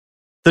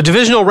The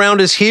divisional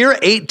round is here.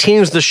 8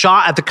 teams the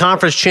shot at the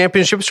conference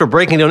championships. We're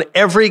breaking down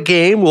every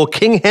game. Will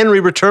King Henry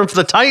return for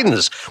the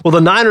Titans? Will the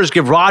Niners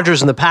give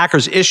Rodgers and the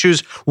Packers issues?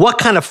 What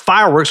kind of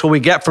fireworks will we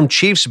get from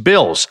Chiefs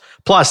Bills?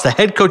 Plus, the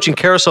head coaching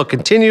carousel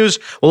continues.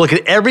 We'll look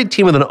at every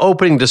team with an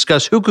opening,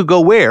 discuss who could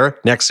go where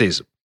next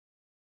season.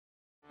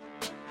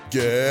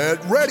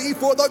 Get ready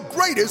for the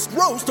greatest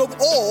roast of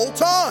all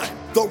time.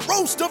 The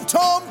Roast of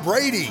Tom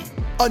Brady.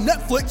 A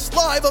Netflix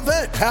live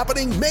event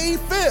happening May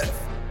 5th.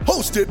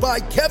 Hosted by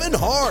Kevin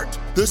Hart,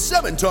 the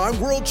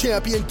 7-time world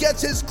champion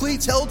gets his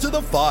cleats held to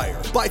the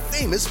fire by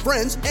famous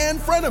friends and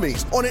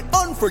frenemies on an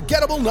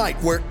unforgettable night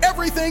where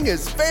everything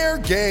is fair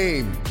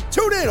game.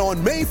 Tune in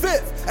on May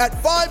 5th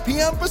at 5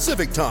 p.m.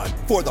 Pacific time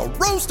for the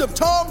Roast of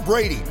Tom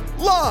Brady,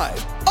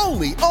 live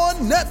only on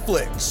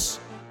Netflix.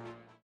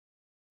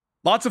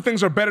 Lots of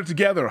things are better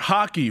together.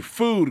 Hockey,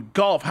 food,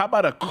 golf. How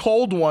about a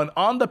cold one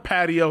on the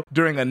patio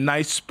during a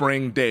nice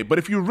spring day? But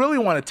if you really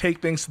want to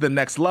take things to the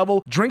next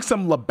level, drink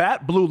some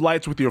Labatt Blue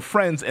Lights with your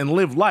friends and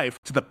live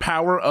life to the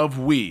power of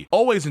we.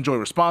 Always enjoy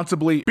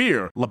responsibly.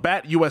 Beer,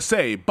 Labatt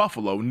USA,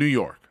 Buffalo, New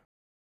York.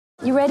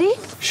 You ready?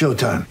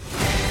 Showtime.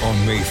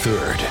 On May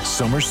 3rd,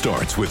 summer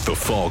starts with The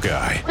Fall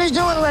Guy. Let's do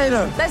it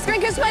later. Let's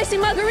drink a spicy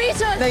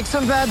margarita. Make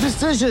some bad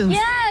decisions.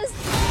 Yes.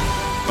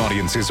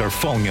 Audiences are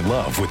falling in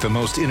love with the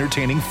most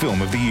entertaining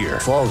film of the year.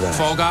 Fall Guy.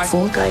 Fall Guy?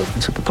 Fall guy.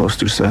 That's what the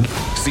poster said.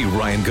 See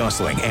Ryan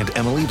Gosling and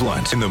Emily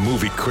Blunt in the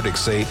movie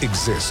critics say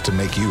exists to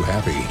make you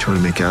happy. Trying to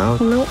make it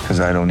out? Nope. Because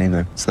I don't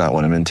either. It's not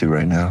what I'm into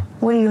right now.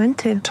 What are you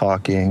into?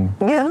 Talking.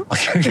 Yeah.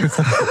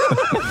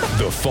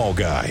 The Fall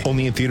Guy.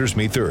 Only in theaters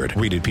May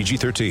 3rd. Rated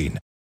PG-13.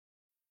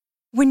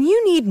 When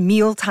you need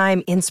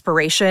mealtime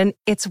inspiration,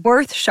 it's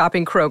worth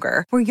shopping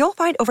Kroger, where you'll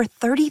find over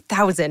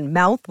 30,000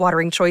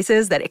 mouth-watering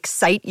choices that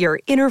excite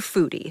your inner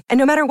foodie. And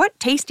no matter what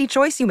tasty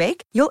choice you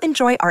make, you'll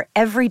enjoy our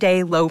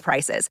everyday low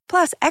prices,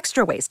 plus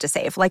extra ways to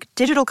save, like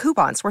digital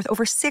coupons worth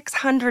over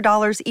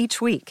 $600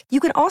 each week. You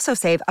can also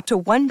save up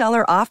to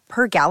 $1 off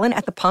per gallon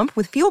at the pump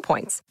with fuel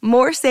points.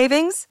 More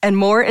savings and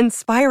more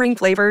inspiring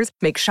flavors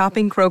make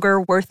shopping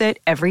Kroger worth it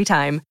every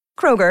time.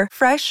 Kroger,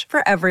 fresh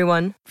for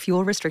everyone.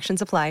 Fuel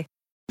restrictions apply.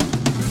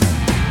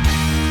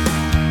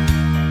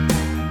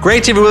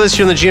 Great to be with us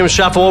here in the GM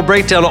Shuffle. We'll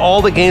break down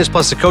all the games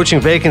plus the coaching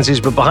vacancies,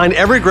 but behind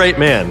every great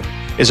man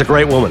is a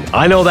great woman.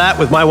 I know that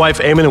with my wife,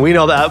 Eamon, and we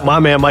know that my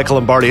man, Michael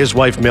Lombardi, his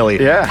wife,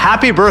 Millie. Yeah.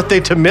 Happy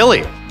birthday to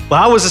Millie. Well,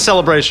 how was the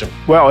celebration?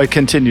 Well, it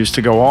continues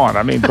to go on.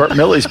 I mean,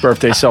 Millie's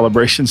birthday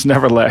celebrations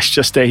never last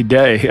just a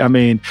day. I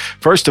mean,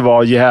 first of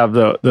all, you have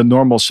the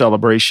normal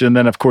celebration.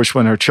 Then, of course,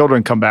 when her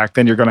children come back,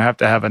 then you're going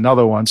to have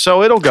another one.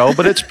 So it'll go,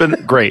 but it's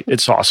been great.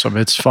 It's awesome.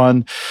 It's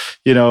fun,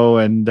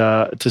 and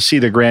to see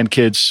the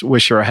grandkids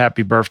wish her a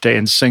happy birthday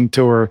and sing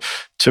to her,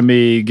 to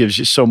me, gives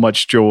you so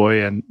much joy,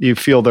 and you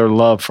feel their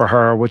love for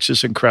her, which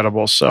is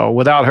incredible. So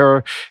without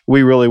her,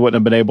 we really wouldn't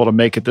have been able to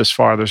make it this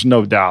far. There's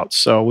no doubt.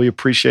 So we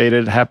appreciate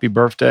it. Happy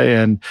birthday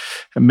and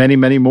many,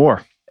 many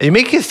more. You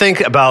make you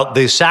think about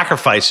the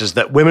sacrifices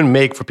that women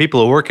make for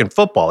people who work in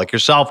football, like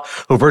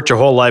yourself, who've worked your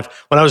whole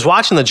life. When I was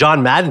watching the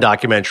John Madden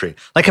documentary,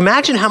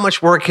 imagine how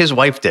much work his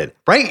wife did,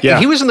 right? Yeah.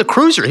 He was in the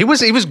cruiser. He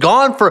was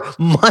gone for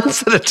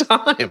months at a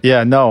time.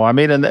 Yeah, no, I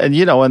mean, and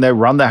they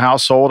run the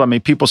household. I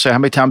mean, people say, how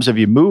many times have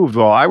you moved?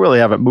 Well, I really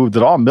haven't moved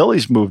at all.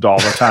 Millie's moved all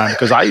the time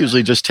because I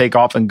usually just take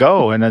off and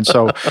go. And then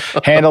so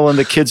handling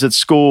the kids at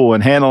school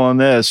and handling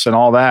this and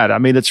all that. I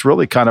mean, it's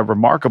really kind of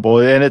remarkable.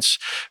 And it's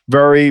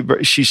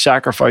she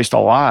sacrificed a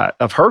lot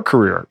of her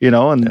career, and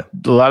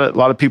a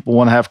lot of people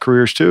want to have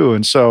careers too.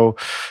 And so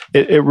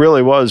it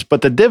really was.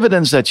 But the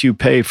dividends that you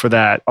pay for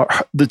that,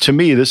 to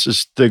me, this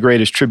is the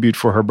greatest tribute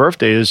for her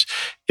birthday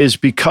is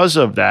because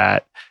of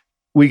that,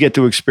 we get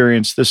to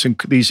experience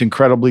these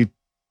incredibly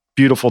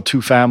beautiful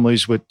 2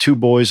 families with 2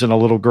 boys and a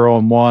little girl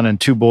in one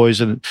and 2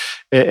 boys in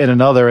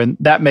another. And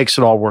that makes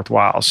it all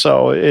worthwhile.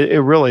 So it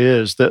really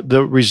is.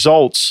 The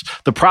results,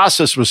 the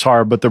process was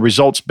hard, but the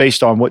results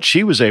based on what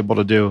she was able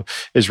to do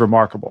is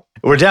remarkable.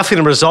 We're definitely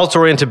in a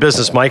results-oriented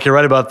business, Mike. You're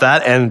right about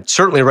that. And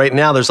certainly right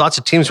now, there's lots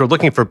of teams who are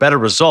looking for better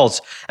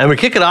results. And we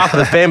kick it off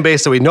with a fan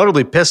base that we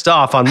notably pissed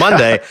off on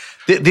Monday.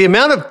 The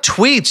amount of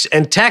tweets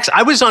and texts.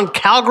 I was on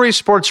Calgary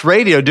Sports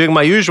Radio doing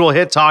my usual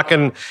hit,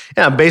 talking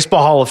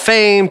Baseball Hall of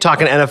Fame,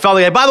 talking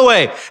NFL. By the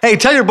way, hey,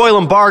 tell your boy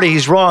Lombardi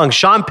he's wrong.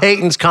 Sean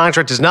Payton's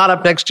contract is not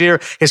up next year.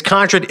 His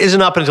contract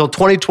isn't up until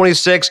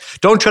 2026.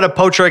 Don't try to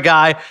poach a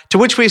guy. To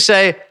which we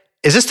say,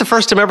 is this the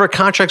first time ever a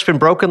contract's been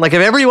broken? If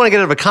ever you want to get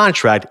out of a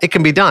contract, it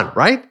can be done,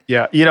 right?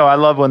 Yeah. I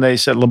love when they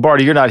said,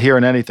 Lombardi, you're not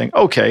hearing anything.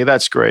 Okay,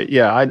 that's great.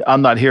 Yeah,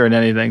 I'm not hearing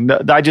anything.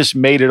 I just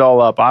made it all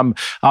up. I'm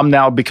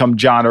now become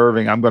John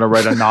Irving. I'm going to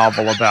write a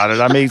novel about it.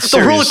 I mean,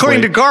 the rule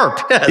according to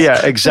Garp. Yes.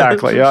 Yeah,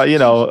 exactly.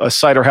 A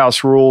Cider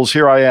House rules.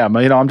 Here I am.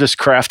 I'm just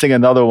crafting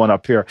another one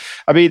up here.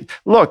 I mean,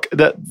 look,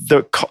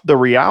 the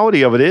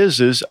reality of it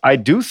is I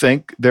do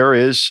think there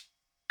is.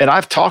 And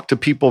I've talked to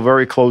people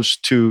very close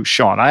to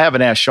Sean. I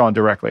haven't asked Sean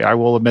directly, I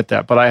will admit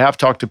that, but I have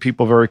talked to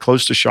people very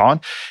close to Sean.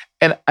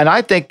 And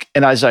I think,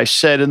 and as I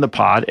said in the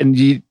pod, and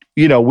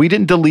We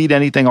didn't delete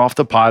anything off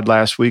the pod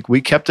last week.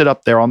 We kept it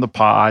up there on the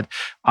pod.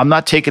 I'm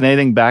not taking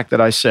anything back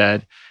that I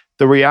said.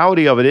 The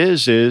reality of it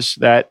is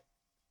that,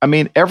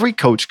 every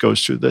coach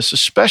goes through this,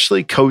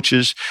 especially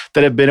coaches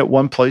that have been at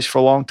one place for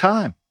a long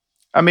time.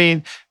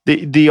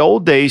 The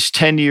old days,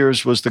 10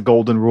 years was the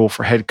golden rule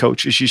for head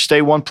coaches. You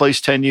stay one place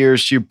 10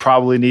 years, you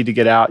probably need to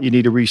get out. You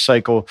need to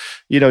recycle.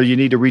 You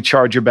need to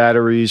recharge your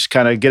batteries,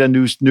 kind of get a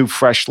new,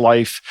 fresh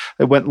life.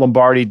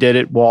 Lombardi did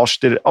it. Walsh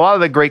did it. A lot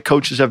of the great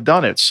coaches have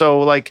done it.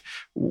 So,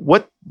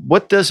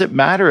 what does it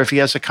matter if he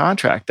has a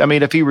contract?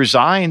 If he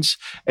resigns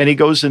and he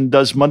goes and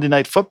does Monday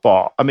Night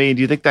Football, do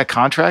you think that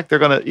contract, they're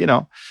going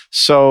to,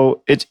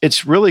 So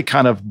it's really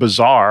kind of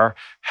bizarre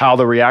how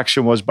the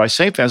reaction was by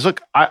Saint fans. Look,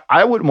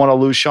 I wouldn't want to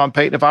lose Sean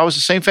Payton if I was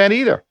a Saint fan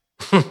either.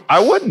 I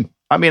wouldn't.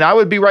 I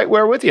would be right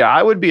where with you.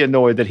 I would be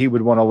annoyed that he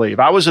would want to leave.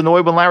 I was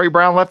annoyed when Larry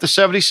Brown left the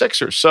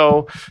 76ers.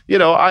 So,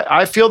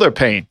 I feel their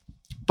pain.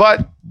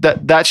 But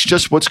that's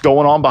just what's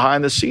going on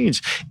behind the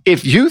scenes.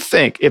 If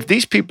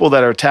these people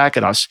that are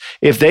attacking us,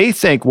 if they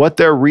think what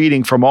they're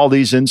reading from all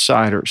these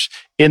insiders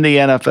in the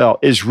NFL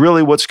is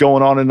really what's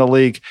going on in the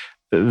league,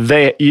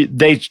 they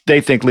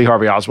think Lee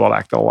Harvey Oswald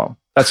acted alone.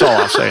 That's all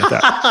I'll say at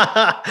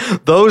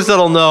that. Those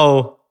that'll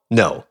know.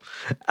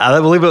 I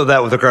believe it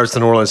that with regards to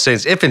the New Orleans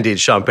Saints, if indeed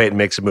Sean Payton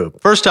makes a move.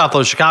 First off,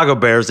 those Chicago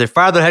Bears, they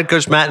fired their head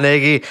coach Matt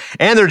Nagy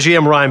and their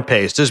GM Ryan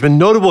Pace. There's been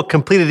notable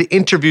completed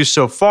interviews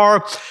so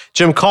far.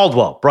 Jim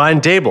Caldwell, Brian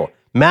Dable,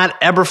 Matt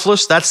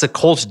Eberflus, that's the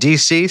Colts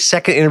DC,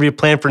 second interview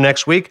planned for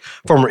next week.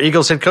 Former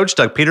Eagles head coach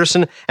Doug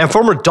Peterson and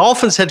former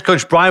Dolphins head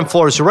coach Brian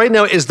Flores, who right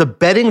now is the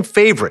betting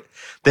favorite.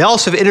 They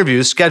also have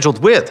interviews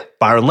scheduled with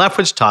Byron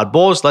Leftwich, Todd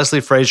Bowles, Leslie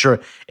Frazier,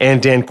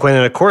 and Dan Quinn.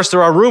 And of course,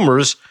 there are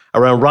rumors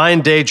around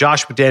Ryan Day,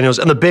 Josh McDaniels,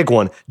 and the big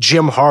one,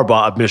 Jim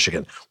Harbaugh of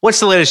Michigan. What's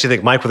the latest you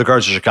think, Mike, with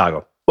regards to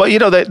Chicago? Well,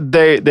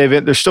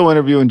 they're still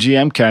interviewing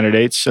GM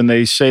candidates, and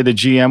they say the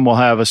GM will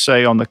have a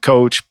say on the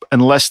coach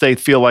unless they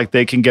feel like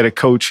they can get a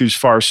coach who's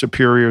far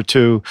superior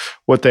to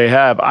what they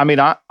have.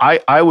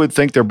 I would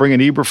think they're bringing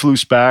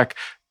Eberflus back.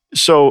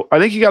 So I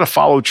think you got to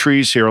follow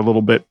trees here a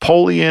little bit.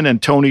 Polian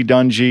and Tony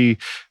Dungy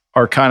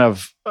are kind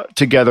of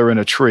together in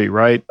a tree,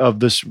 right, of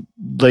this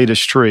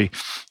latest tree.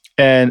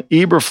 And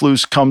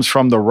Eberflus comes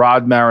from the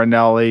Rod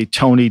Marinelli,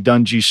 Tony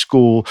Dungy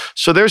school.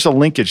 So there's a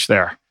linkage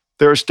there.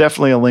 There's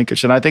definitely a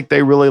linkage. And I think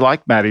they really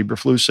like Matt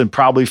Eberflus and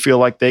probably feel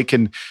like they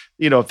can,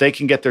 if they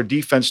can get their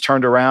defense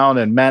turned around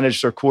and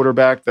manage their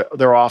quarterback,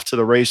 they're off to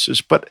the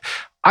races. But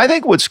I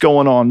think what's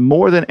going on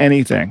more than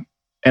anything,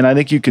 and I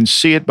think you can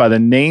see it by the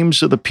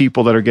names of the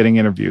people that are getting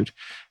interviewed,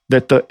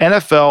 that the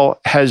NFL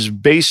has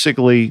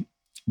basically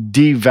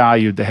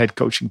devalued the head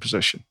coaching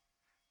position.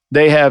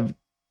 They have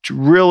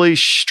really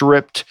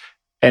stripped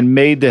and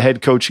made the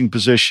head coaching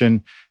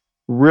position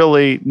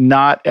really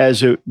not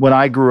as it when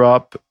I grew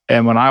up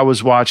and when I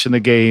was watching the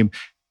game,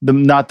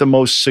 not the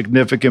most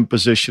significant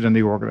position in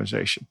the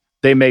organization.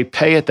 They may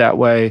pay it that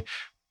way,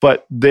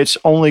 but it's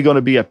only going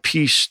to be a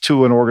piece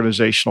to an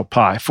organizational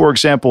pie. For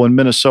example, in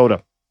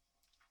Minnesota,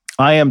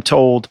 I am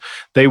told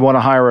they want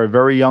to hire a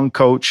very young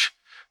coach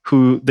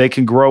who they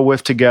can grow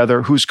with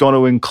together, who's going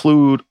to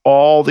include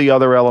all the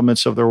other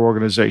elements of their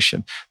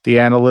organization, the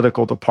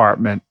analytical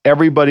department.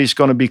 Everybody's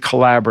going to be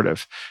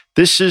collaborative.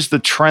 This is the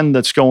trend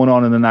that's going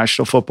on in the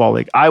National Football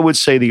League. I would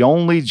say the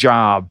only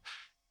job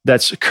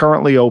that's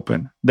currently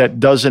open that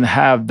doesn't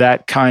have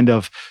that kind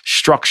of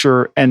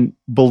structure and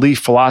belief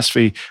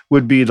philosophy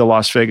would be the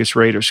Las Vegas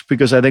Raiders,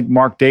 because I think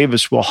Mark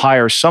Davis will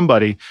hire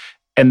somebody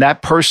and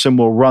that person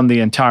will run the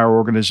entire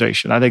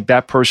organization. I think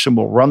that person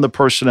will run the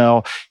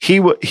personnel. He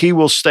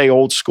will stay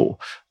old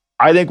school.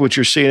 I think what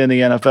you're seeing in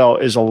the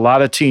NFL is a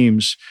lot of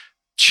teams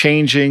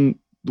changing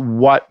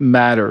what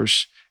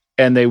matters,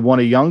 and they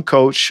want a young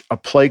coach, a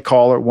play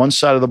caller, one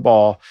side of the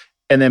ball,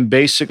 and then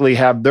basically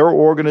have their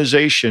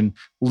organization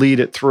lead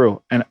it through.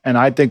 And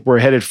I think we're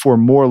headed for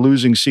more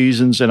losing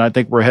seasons, and I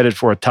think we're headed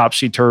for a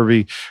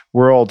topsy-turvy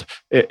world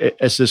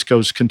as this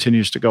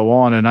continues to go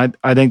on. And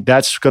I think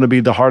that's going to be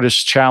the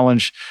hardest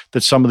challenge that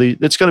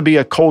it's going to be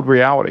a cold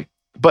reality.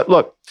 But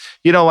look,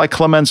 like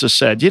Clemenza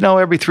said,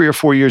 every 3 or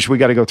 4 years, we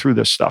got to go through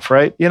this stuff,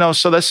 right?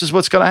 So this is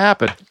what's going to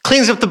happen.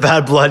 Cleans up the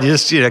bad blood. You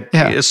just,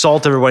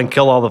 assault everyone,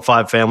 kill all the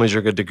 5 families,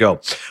 you're good to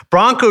go.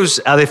 Broncos,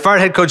 they fired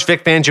head coach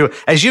Vic Fangio.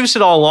 As you've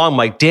said all along,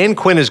 Mike, Dan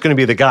Quinn is going to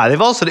be the guy.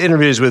 They've also had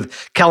interviews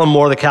with Kellen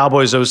Moore, the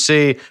Cowboys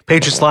OC,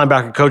 Patriots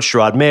linebacker coach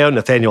Gerard Mayo,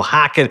 Nathaniel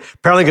Hackett,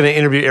 apparently going to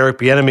interview Eric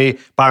Bieniemy,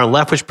 Byron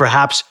Leftwich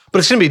perhaps, but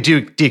it's going to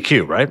be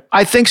DQ, right?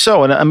 I think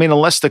so. And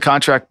unless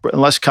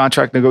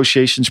contract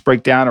negotiations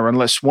break down, or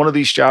unless one of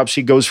these jobs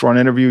he goes for an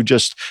interview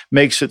just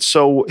makes it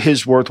so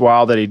his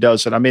worthwhile that he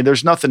does it.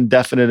 There's nothing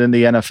definite in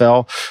the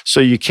NFL, so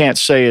you can't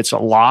say it's a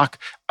lock.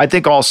 I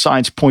think all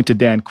signs point to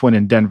Dan Quinn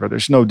in Denver.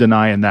 There's no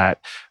denying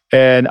that.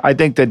 And I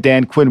think that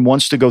Dan Quinn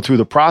wants to go through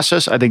the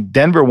process. I think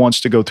Denver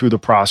wants to go through the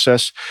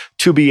process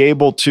to be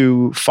able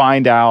to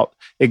find out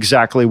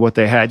exactly what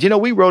they had.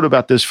 We wrote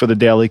about this for the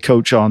Daily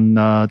Coach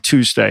on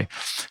Tuesday.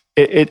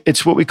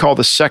 It's what we call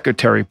the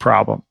secretary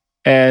problem.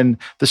 And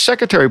the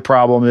secretary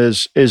problem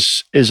is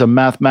a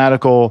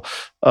mathematical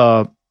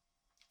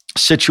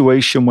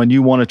situation when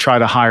you want to try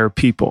to hire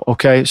people.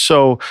 Okay.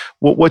 So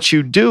what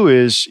you do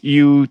is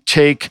you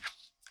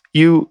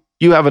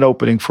have an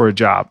opening for a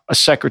job, a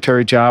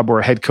secretary job or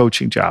a head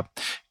coaching job,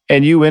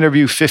 and you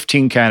interview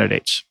 15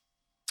 candidates.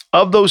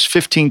 Of those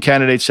 15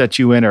 candidates that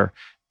you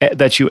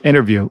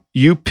interview,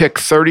 you pick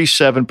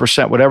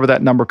 37%, whatever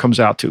that number comes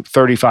out to,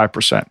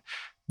 35%.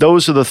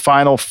 Those are the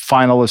final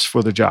finalists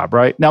for the job,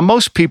 right? Now,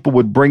 most people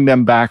would bring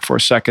them back for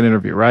a second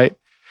interview, right?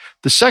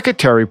 The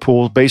secretary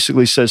pool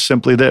basically says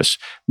simply this.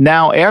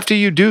 Now, after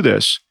you do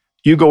this,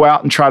 you go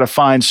out and try to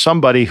find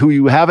somebody who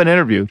you haven't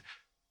interviewed,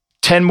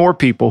 10 more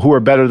people who are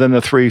better than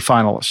the 3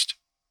 finalists.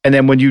 And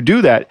then when you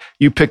do that,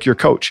 you pick your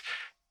coach.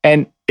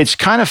 And it's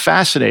kind of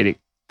fascinating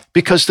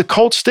because the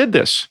Colts did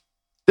this.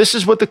 This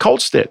is what the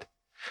Colts did.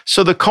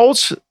 So the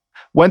Colts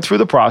went through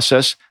the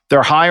process.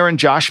 They're hiring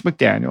Josh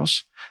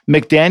McDaniels.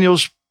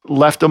 McDaniels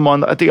left them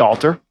at the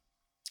altar,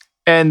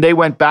 and they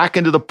went back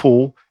into the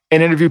pool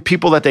and interviewed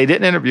people that they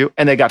didn't interview,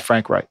 and they got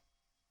Frank Reich.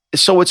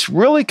 So it's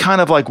really kind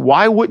of like,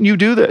 why wouldn't you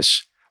do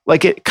this?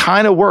 Like, it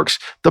kind of works.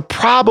 The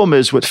problem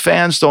is what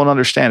fans don't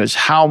understand is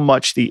how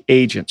much the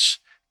agents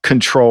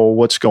control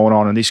what's going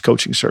on in these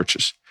coaching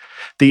searches.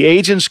 The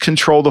agents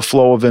control the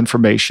flow of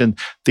information.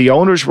 The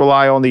owners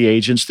rely on the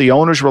agents. The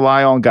owners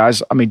rely on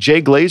guys. I mean,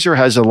 Jay Glazer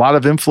has a lot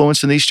of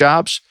influence in these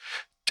jobs.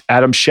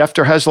 Adam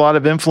Schefter has a lot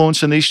of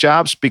influence in these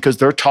jobs because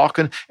they're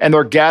talking and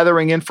they're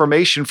gathering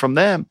information from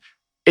them.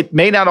 It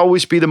may not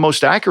always be the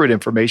most accurate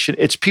information.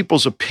 It's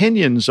people's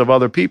opinions of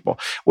other people.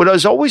 What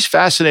has always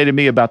fascinated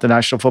me about the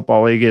National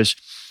Football League is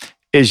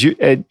you,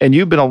 and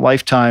you've been a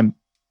lifetime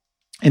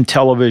in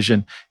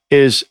television,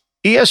 is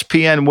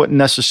ESPN wouldn't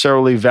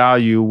necessarily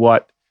value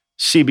what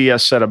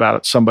CBS said about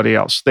it, somebody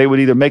else. They would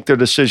either make their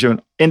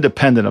decision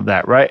independent of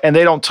that, right? And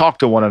they don't talk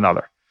to one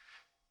another.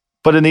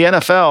 But in the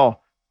NFL,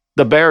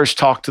 the Bears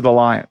talk to the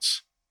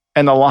Lions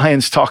and the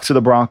Lions talk to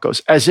the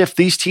Broncos as if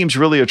these teams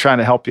really are trying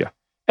to help you.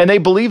 And they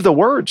believe the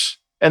words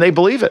and they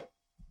believe it.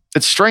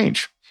 It's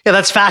strange. Yeah,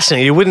 that's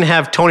fascinating. You wouldn't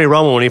have Tony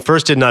Romo when he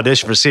first did an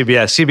audition for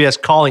CBS.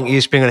 CBS calling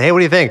ESPN going, hey, what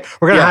do you think?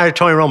 We're going to hire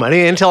Tony Romo. Any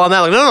intel on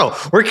that? Like, no,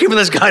 we're keeping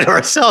this guy to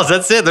ourselves.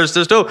 That's it.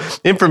 There's no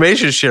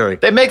information sharing.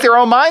 They make their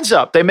own minds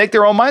up.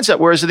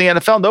 Whereas in the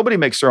NFL, nobody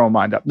makes their own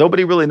mind up.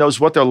 Nobody really knows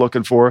what they're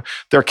looking for.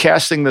 They're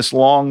casting this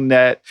long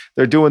net.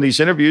 They're doing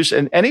these interviews,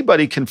 and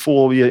anybody can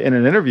fool you in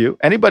an interview.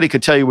 Anybody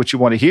could tell you what you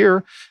want to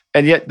hear.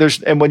 And yet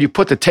when you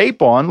put the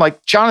tape on,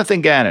 like Jonathan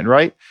Gannon,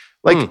 right?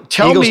 Like,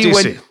 tell Eagles me DC.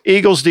 when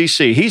Eagles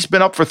DC, he's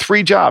been up for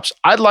 3 jobs.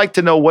 I'd like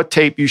to know what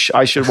tape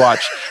I should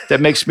watch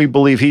that makes me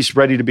believe he's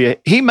ready to be.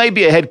 He may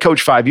be a head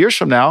coach 5 years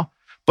from now,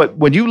 but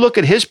when you look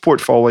at his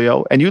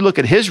portfolio and you look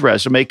at his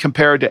resume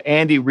compared to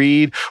Andy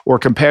Reid or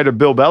compared to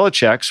Bill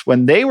Belichick's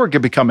when they were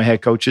becoming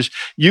head coaches,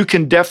 you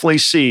can definitely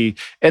see,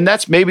 and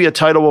that's maybe a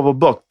title of a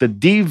book, The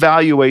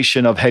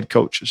Devaluation of Head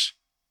Coaches.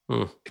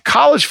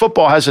 College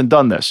football hasn't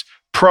done this.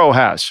 Pro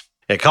has.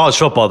 Yeah, college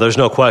football, there's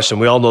no question.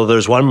 We all know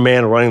there's one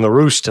man running the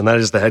roost, and that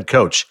is the head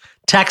coach.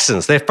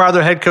 Texans, they fired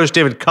their head coach,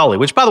 David Culley,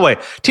 which, by the way,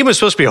 team was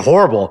supposed to be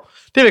horrible.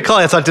 David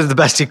Culley, I thought, did the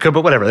best he could,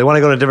 but whatever. They want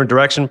to go in a different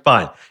direction,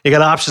 fine. You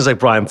got options like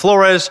Brian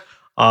Flores,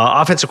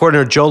 offensive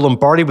coordinator Joe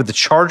Lombardi with the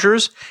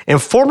Chargers,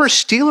 and former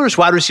Steelers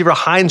wide receiver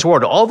Hines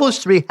Ward. All those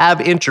 3 have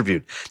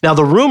interviewed. Now,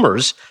 the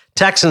rumors,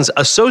 Texans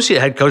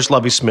associate head coach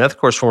Lovie Smith, of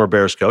course, former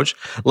Bears coach,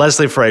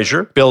 Leslie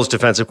Frazier, Bills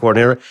defensive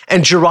coordinator,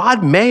 and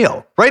Gerard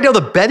Mayo. Right now,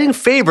 the betting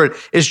favorite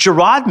is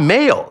Gerard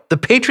Mayo, the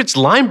Patriots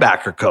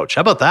linebacker coach.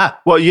 How about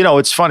that? Well,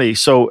 it's funny.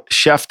 So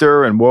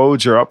Schefter and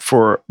Woj are up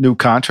for new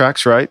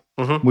contracts, right?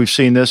 Mm-hmm. We've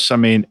seen this. I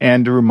mean,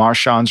 Andrew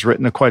Marchand's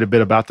written quite a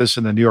bit about this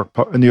in the New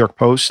York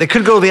Post. They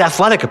could go to the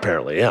Athletic,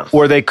 apparently, yeah.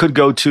 Or they could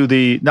go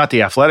to not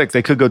the Athletic,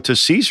 they could go to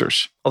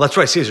Caesars. Oh, that's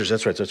right, Caesars.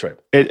 That's right.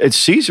 It's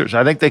Caesars.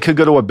 I think they could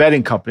go to a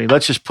betting company.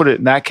 Let's just put it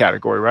in that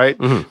category, right?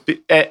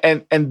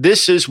 Mm-hmm. And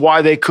this is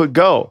why they could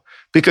go.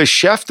 Because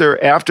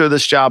Schefter, after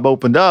this job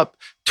opened up,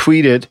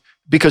 tweeted,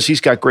 because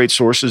he's got great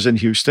sources in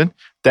Houston,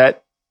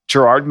 that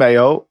Gerard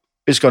Mayo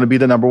is going to be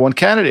the number 1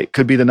 candidate,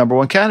 could be the number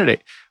 1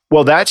 candidate.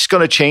 Well, that's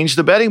going to change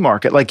the betting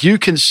market. Like, you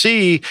can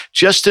see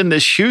just in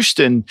this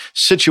Houston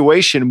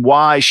situation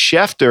why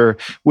Schefter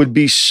would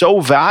be so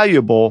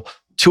valuable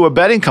to a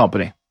betting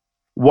company.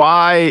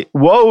 Why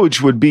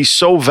Woj would be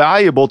so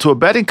valuable to a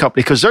betting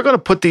company, because they're going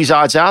to put these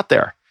odds out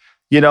there.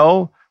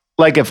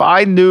 Like, if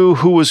I knew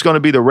who was going to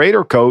be the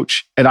Raider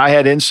coach and I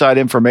had inside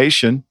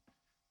information,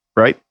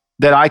 right,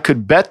 then I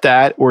could bet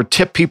that or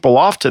tip people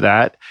off to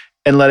that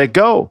and let it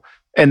go.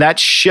 And that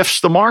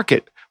shifts the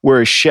market.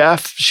 Whereas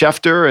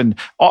Schefter and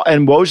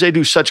Woj, they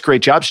do such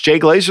great jobs. Jay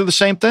Glazer, the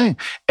same thing.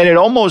 And it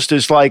almost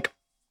is like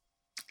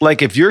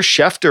if you're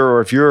Schefter or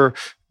if you're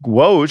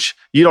Woj,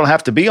 you don't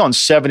have to be on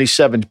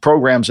 77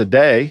 programs a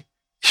day.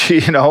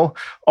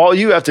 All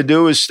you have to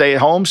do is stay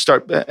at home,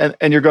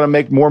 and you're going to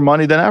make more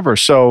money than ever.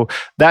 So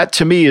that,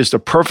 to me, is the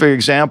perfect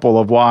example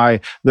of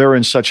why they're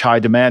in such high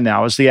demand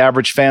now. Is the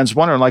average fan's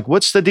wondering, like,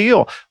 what's the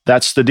deal?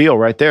 That's the deal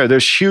right there.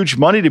 There's huge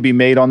money to be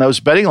made on those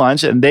betting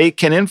lines, and they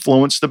can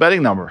influence the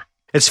betting number.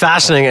 It's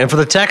fascinating. And for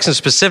the Texans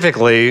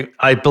specifically,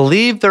 I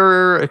believe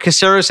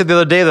Caserio said the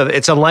other day that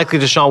it's unlikely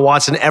Deshaun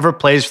Watson ever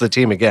plays for the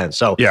team again.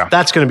 So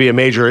that's going to be a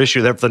major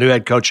issue there for the new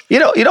head coach. You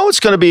know what's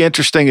going to be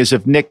interesting is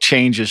if Nick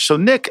changes. So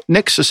Nick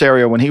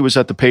Caserio, when he was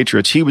at the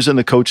Patriots, he was in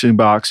the coaching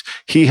box.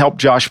 He helped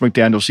Josh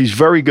McDaniels. He's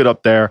very good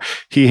up there.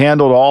 He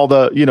handled all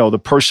the, the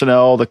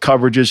personnel, the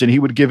coverages, and he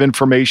would give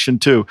information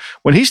too.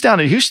 When he's down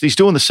in Houston, he's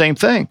doing the same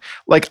thing.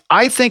 Like,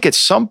 I think at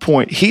some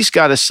point he's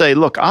got to say,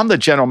 look, I'm the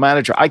general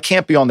manager. I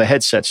can't be on the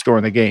headsets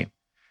during the game.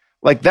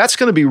 Like, that's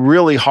going to be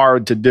really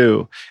hard to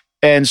do.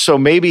 And so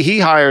maybe he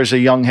hires a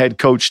young head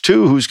coach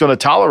too who's going to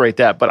tolerate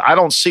that, but I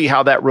don't see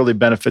how that really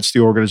benefits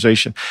the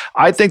organization.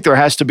 I think there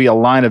has to be a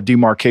line of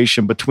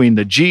demarcation between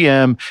the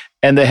GM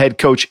and the head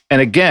coach. And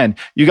again,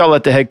 you got to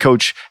let the head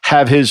coach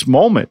have his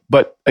moment.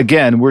 But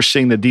again, we're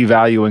seeing the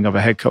devaluing of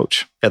a head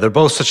coach. Yeah, they're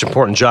both such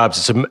important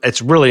jobs.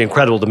 It's really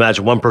incredible to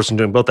imagine one person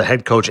doing both the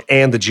head coach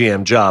and the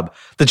GM job.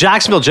 The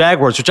Jacksonville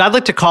Jaguars, which I'd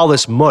like to call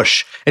this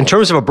mush in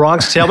terms of a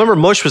Bronx tale. Remember,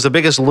 mush was the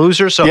biggest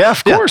loser. So yeah,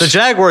 of course. The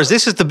Jaguars,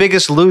 this is the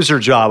biggest loser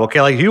job.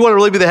 Okay, like if you want to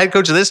really be the head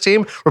coach of this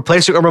team,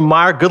 replacing Urban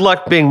Meyer, good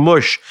luck being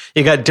mush.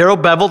 You got Darrell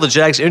Bevell, the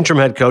Jags interim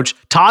head coach,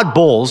 Todd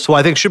Bowles, who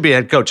I think should be a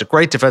head coach, a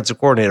great defensive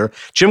coordinator,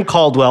 Jim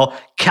Caldwell,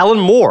 Kellen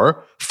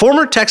Moore,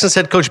 former Texans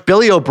head coach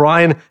Billy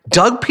O'Brien,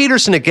 Doug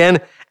Peterson again,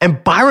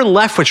 and Byron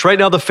Leftwich, right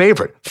now the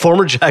favorite,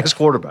 former Jags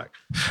quarterback.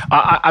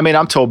 I mean,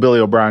 I'm told Billy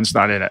O'Brien's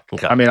not in it.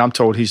 Okay. I mean, I'm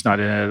told he's not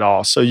in it at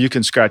all. So you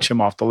can scratch him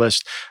off the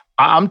list.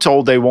 I'm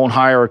told they won't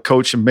hire a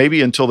coach and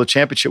maybe until the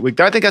championship week.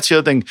 I think that's the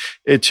other thing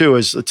too,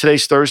 is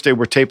today's Thursday.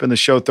 We're taping the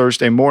show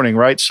Thursday morning,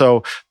 right?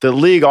 So the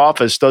league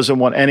office doesn't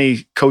want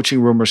any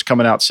coaching rumors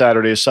coming out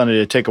Saturday or Sunday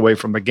to take away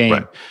from the game.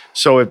 Right.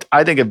 So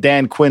I think if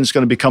Dan Quinn's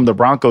going to become the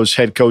Broncos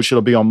head coach,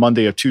 it'll be on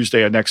Monday or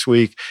Tuesday of next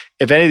week.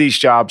 If any of these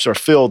jobs are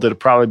filled, it'll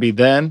probably be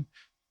then.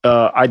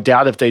 I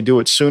doubt if they do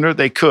it sooner.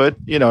 They could.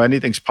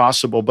 Anything's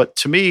possible. But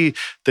to me,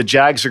 the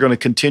Jags are going to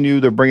continue.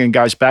 They're bringing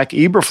guys back.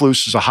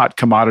 Eberflus is a hot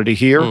commodity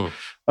here.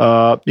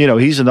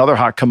 He's another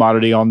hot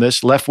commodity on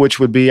this. Leftwich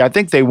would be, I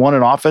think they want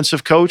an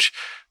offensive coach.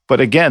 But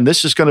again,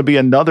 this is going to be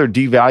another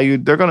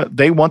devalued.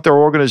 They want their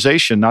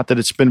organization, not that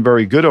it's been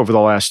very good over the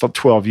last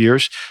 12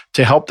 years,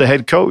 to help the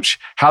head coach.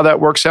 How that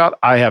works out,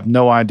 I have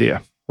no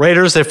idea.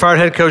 Raiders, they fired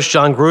head coach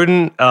John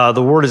Gruden.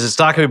 The word is it's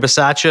not going to be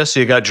Bisaccia. So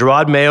you got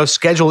Gerard Mayo,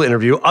 scheduled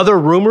interview. Other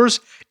rumors,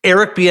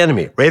 Eric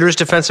Bieniemy, Raiders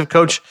defensive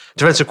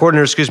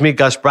coordinator,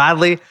 Gus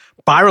Bradley,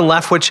 Byron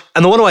Leftwich,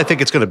 and the one who I think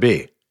it's going to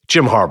be,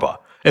 Jim Harbaugh.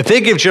 If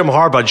they give Jim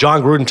Harbaugh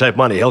John Gruden type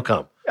money, he'll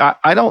come.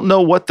 I don't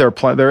know what they're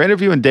planning. They're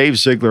interviewing Dave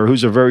Ziegler,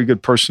 who's a very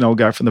good personnel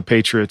guy from the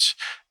Patriots,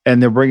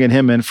 and they're bringing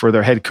him in for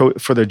their head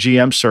coach, for their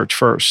GM search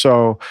first.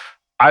 So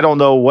I don't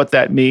know what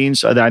that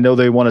means. I know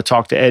they want to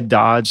talk to Ed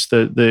Dodds,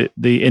 the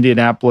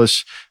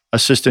Indianapolis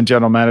assistant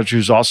general manager,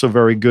 who's also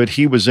very good.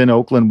 He was in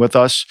Oakland with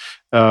us.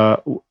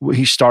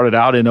 He started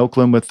out in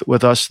Oakland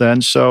with us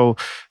then. So,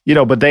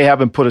 but they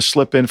haven't put a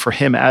slip in for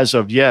him as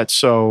of yet.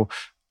 So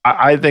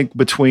I think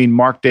between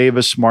Mark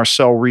Davis,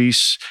 Marcel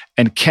Reese,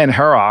 and Ken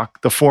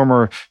Herrock, the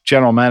former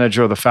general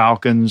manager of the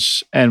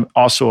Falcons and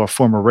also a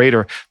former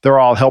Raider, they're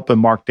all helping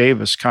Mark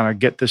Davis kind of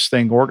get this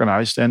thing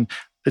organized. And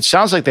it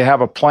sounds like they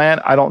have a plan.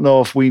 I don't know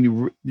if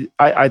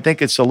I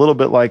think it's a little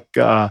bit like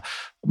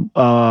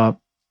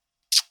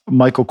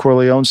Michael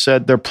Corleone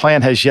said, their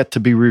plan has yet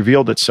to be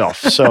revealed itself.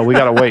 So we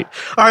got to wait.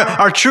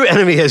 Our true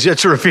enemy has yet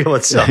to reveal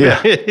itself. Yeah,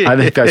 I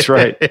think that's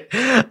right.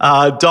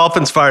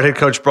 Dolphins fired head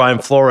coach Brian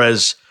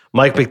Flores.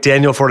 Mike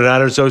McDaniel,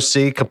 49ers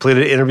OC,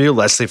 completed interview.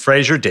 Leslie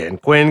Frazier, Dan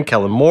Quinn,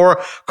 Kellen Moore.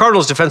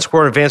 Cardinals defensive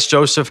coordinator Vance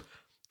Joseph.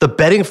 The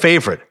betting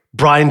favorite,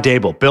 Brian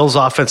Daboll, Bills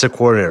offensive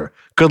coordinator.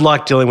 Good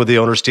luck dealing with the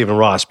owner, Stephen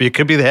Ross. But you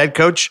could be the head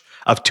coach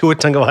of Tua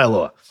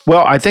Tagovailoa.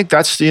 Well, I think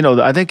I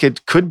think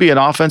it could be an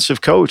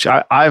offensive coach.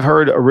 I've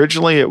heard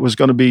originally it was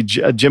going to be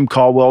Jim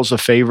Caldwell's a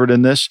favorite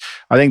in this.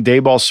 I think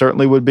Daboll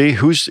certainly would be.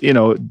 Who's,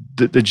 the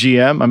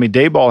GM? I mean,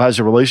 Daboll has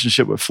a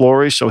relationship with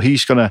Flores, so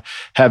he's going to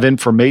have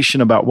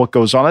information about what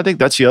goes on. I think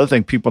that's the other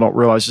thing people don't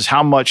realize is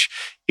how much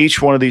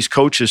each one of these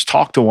coaches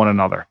talk to one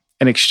another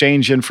and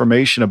exchange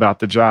information about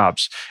the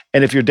jobs.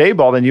 And if you're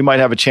Daboll, then you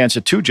might have a chance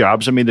at 2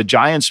 jobs. I mean, the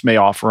Giants may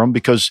offer him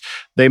because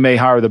they may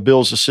hire the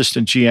Bills'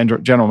 assistant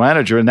GM general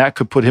manager, and that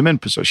could put him in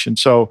position.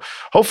 So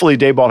hopefully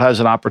Daboll has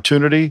an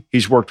opportunity.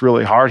 He's worked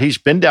really hard. He's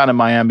been down in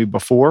Miami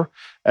before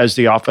as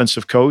the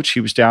offensive coach. He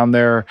was down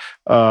there.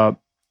 I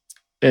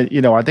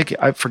think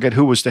I forget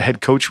who was the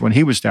head coach when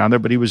he was down there,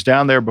 but he was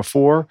down there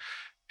before.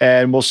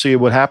 And we'll see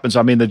what happens.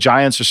 I mean, the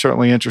Giants are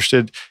certainly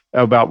interested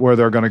about where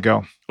they're going to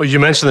go. Well, you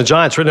mentioned the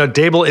Giants. Right now,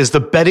 Daboll is the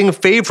betting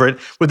favorite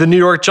with the New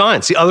York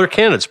Giants. The other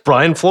candidates,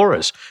 Brian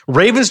Flores.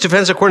 Ravens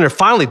defensive coordinator,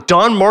 finally,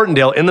 Don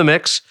Martindale in the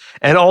mix.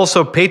 And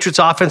also Patriots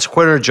offensive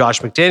coordinator,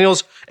 Josh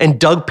McDaniels, and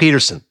Doug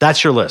Peterson.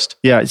 That's your list.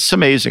 Yeah, it's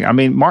amazing. I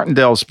mean,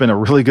 Martindale's been a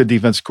really good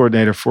defensive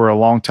coordinator for a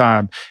long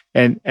time.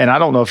 And I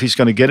don't know if he's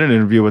going to get an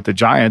interview with the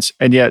Giants.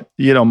 And yet,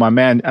 my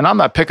man, and I'm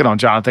not picking on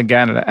Jonathan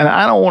Gannon, and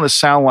I don't want to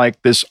sound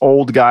like this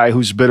old guy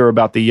who's bitter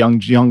about the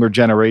younger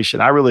generation.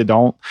 I really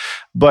don't.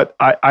 But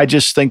I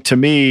just think, to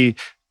me,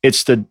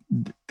 It's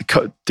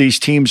these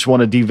teams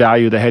want to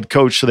devalue the head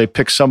coach, so they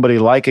pick somebody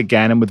like a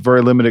Gannon with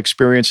very limited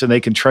experience, and they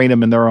can train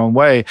him in their own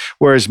way.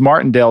 Whereas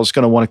Martindale is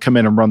going to want to come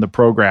in and run the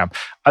program.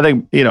 I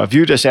think, if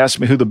you just ask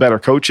me who the better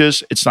coach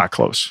is, it's not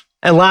close.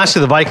 And lastly,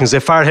 the Vikings, they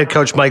fired head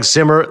coach Mike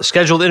Zimmer,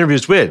 scheduled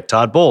interviews with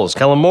Todd Bowles,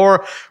 Kellen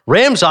Moore,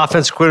 Rams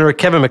offensive coordinator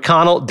Kevin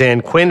McConnell,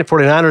 Dan Quinn,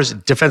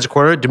 49ers defensive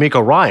coordinator D'Amico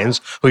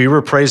Ryans, who you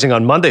were praising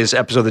on Monday's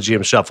episode of the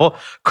GM Shuffle,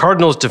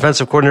 Cardinals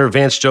defensive coordinator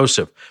Vance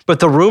Joseph. But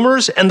the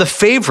rumors and the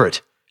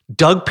favorite,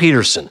 Doug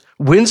Peterson,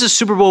 wins a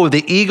Super Bowl with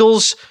the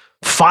Eagles,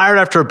 fired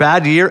after a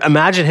bad year.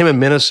 Imagine him in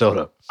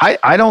Minnesota.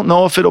 I don't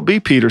know if it'll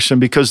be Peterson,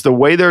 because the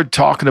way they're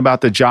talking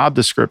about the job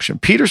description,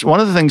 one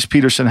of the things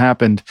Peterson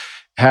happened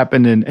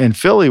in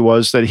Philly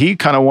was that he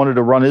kind of wanted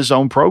to run his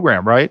own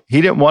program, right? He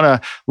didn't want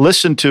to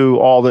listen to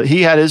all that.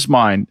 He had his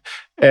mind.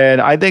 And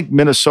I think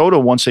Minnesota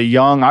wants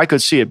I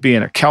could see it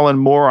being a Kellen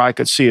Moore. I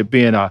could see it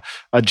being a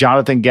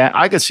Jonathan Gann.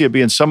 I could see it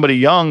being somebody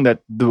young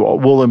that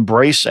will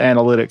embrace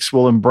analytics,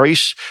 will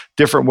embrace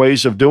different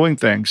ways of doing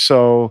things.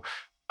 So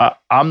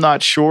I'm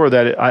not sure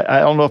that I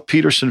don't know if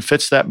Peterson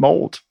fits that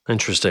mold.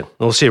 Interesting.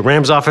 We'll see.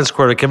 Rams offensive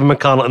coordinator Kevin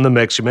McConnell in the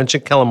mix. You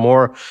mentioned Kellen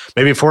Moore,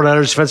 maybe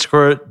 49ers defensive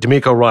coordinator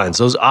D'Amico Ryans.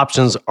 Those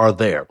options are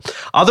there.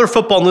 Other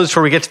football news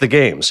before we get to the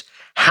games.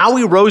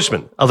 Howie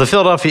Roseman of the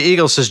Philadelphia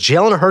Eagles says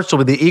Jalen Hurts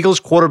will be the Eagles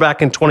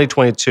quarterback in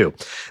 2022.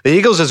 The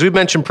Eagles, as we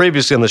mentioned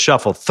previously on the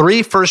Shuffle,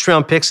 3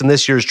 first-round picks in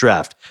this year's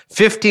draft,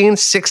 15,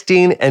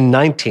 16, and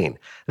 19.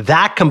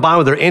 That, combined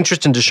with their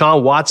interest in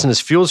Deshaun Watson,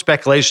 has fueled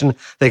speculation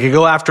they could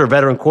go after a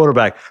veteran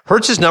quarterback.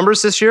 Hurts'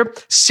 numbers this year,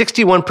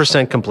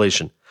 61%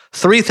 completion,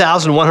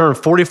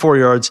 3,144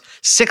 yards,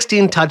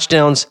 16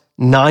 touchdowns,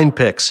 9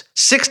 picks.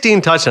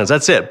 16 touchdowns,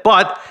 that's it.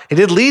 But he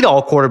did lead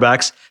all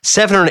quarterbacks,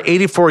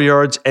 784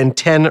 yards and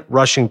 10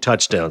 rushing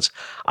touchdowns.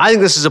 I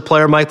think this is a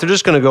player, Mike, they're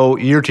just going to go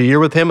year to year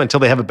with him until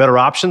they have a better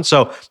option.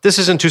 So this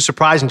isn't too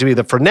surprising to me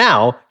that for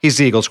now, he's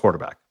the Eagles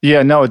quarterback.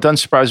 Yeah, no, it doesn't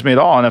surprise me at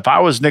all. And if I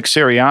was Nick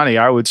Sirianni,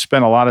 I would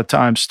spend a lot of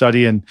time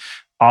studying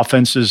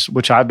offenses,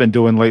 which I've been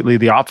doing lately,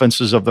 the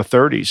offenses of the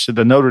 30s. So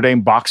the Notre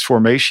Dame box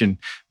formation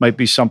might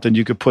be something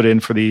you could put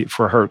in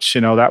for Hurts.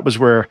 That was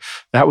where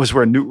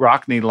Newt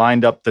Rockne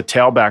lined up the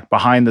tailback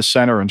behind the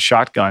center and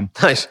shotgun.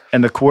 Nice.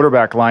 And the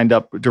quarterback lined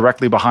up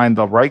directly behind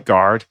the right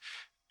guard.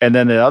 And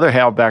then the other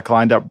halfback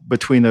lined up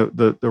between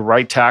the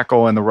right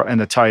tackle and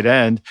the tight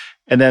end.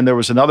 And then there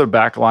was another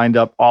back lined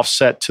up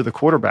offset to the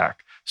quarterback.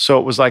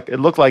 So it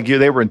looked like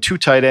they were in 2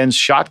 tight ends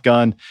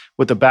shotgun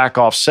with the back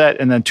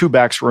offset, and then 2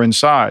 backs were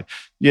inside,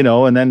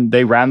 and then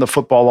they ran the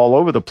football all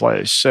over the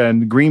place.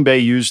 And Green Bay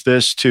used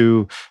this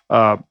to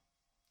Arnie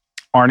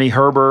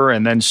Herber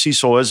and then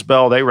Cecil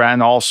Isbell. They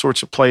ran all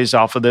sorts of plays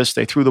off of this.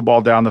 They threw the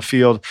ball down the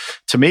field.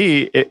 To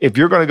me, if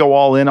you're going to go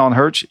all in on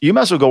Hurts, you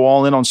might as well go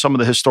all in on some of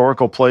the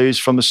historical plays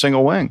from the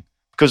single wing,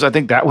 because I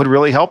think that would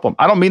really help them.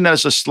 I don't mean that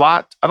as a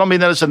slot. I don't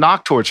mean that as a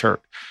knock towards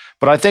Hurt.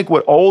 But I think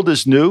what old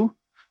is new.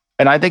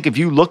 And I think if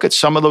you look at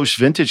some of those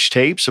vintage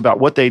tapes about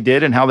what they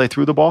did and how they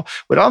threw the ball,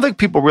 what I don't think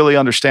people really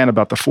understand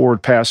about the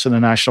forward pass in the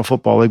National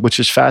Football League,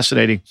 which is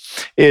fascinating,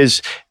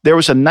 is there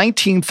was a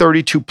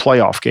 1932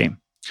 playoff game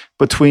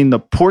between the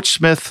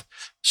Portsmouth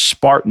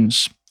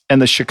Spartans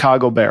and the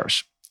Chicago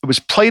Bears. It was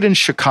played in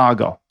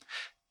Chicago,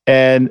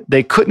 and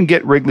they couldn't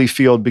get Wrigley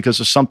Field because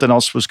of something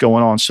else was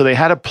going on. So they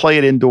had to play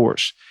it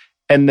indoors,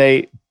 and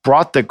they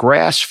brought the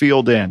grass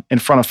field in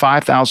front of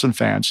 5,000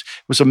 fans.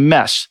 It was a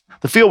mess.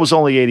 The field was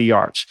only 80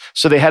 yards.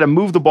 So they had to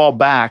move the ball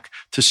back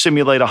to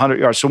simulate 100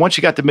 yards. So once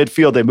you got to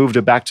midfield, they moved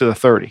it back to the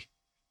 30,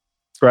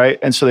 right?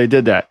 And so they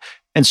did that.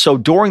 And so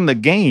during the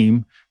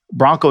game,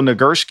 Bronco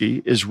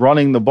Nagurski is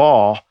running the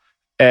ball,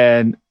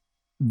 and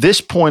this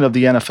point of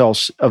the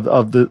NFL,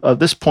 of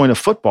this point of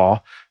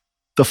football,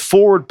 the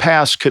forward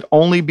pass could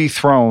only be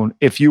thrown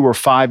if you were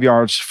 5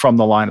 yards from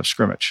the line of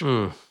scrimmage.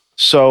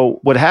 So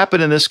what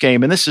happened in this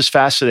game, and this is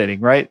fascinating,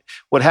 right?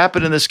 What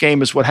happened in this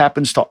game is what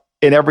happens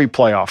in every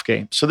playoff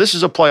game. So this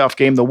is a playoff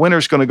game. The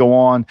winner's going to go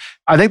on.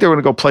 I think they're going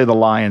to go play the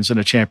Lions in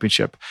a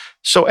championship.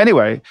 So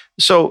anyway,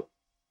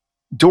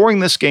 during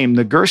this game,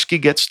 Nagurski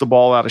gets the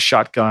ball out of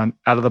shotgun,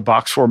 out of the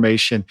box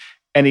formation,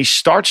 and he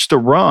starts to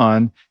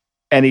run,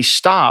 and he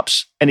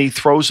stops, and he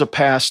throws a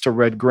pass to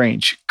Red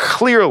Grange,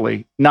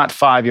 clearly not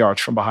 5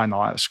 yards from behind the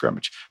line of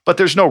scrimmage. But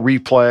there's no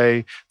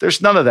replay.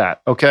 There's none of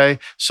that, okay?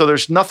 So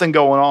there's nothing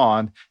going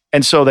on.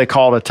 And so they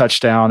called a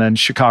touchdown, and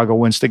Chicago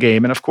wins the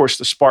game. And of course,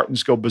 the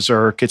Spartans go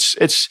berserk.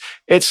 It's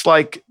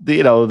like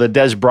the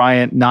Dez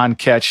Bryant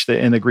non-catch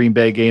in the Green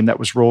Bay game that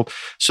was ruled.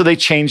 So they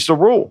changed the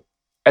rule.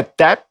 At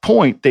that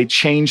point, they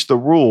changed the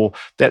rule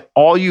that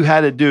all you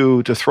had to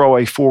do to throw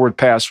a forward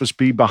pass was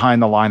be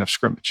behind the line of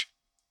scrimmage.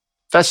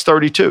 That's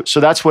 32. So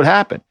that's what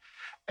happened.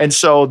 And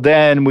so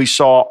then we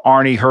saw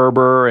Arnie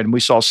Herber, and we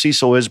saw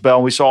Cecil Isbell,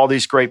 and we saw all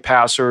these great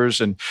passers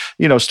and,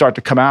 start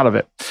to come out of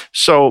it.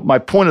 So my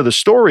point of the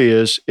story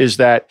is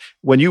that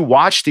when you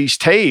watch these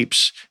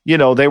tapes,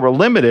 they were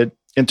limited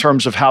in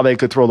terms of how they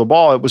could throw the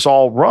ball. It was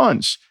all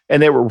runs,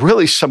 and there were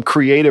really some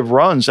creative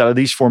runs out of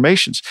these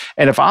formations.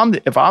 And if I'm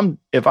Nick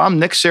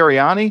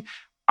Sirianni,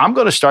 I'm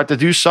going to start to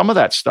do some of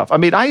that stuff. I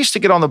mean, I used to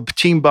get on the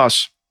team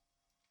bus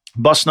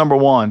bus number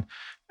 1,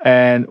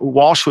 and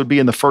Walsh would be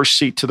in the first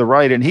seat to the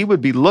right, and he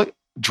would be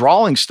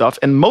drawing stuff,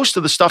 and most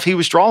of the stuff he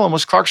was drawing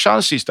was Clark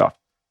Shaughnessy stuff.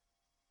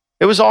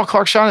 It was all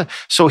Clark Shaughnessy.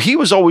 So he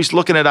was always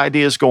looking at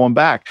ideas going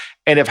back.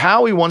 And if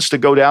Howie wants to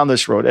go down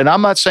this road, and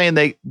I'm not saying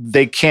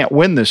they can't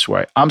win this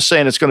way. I'm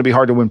saying it's going to be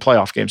hard to win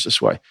playoff games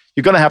this way.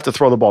 You're going to have to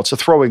throw the ball. It's a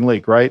throwing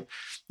league, right?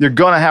 You're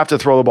going to have to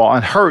throw the ball.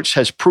 And Hurts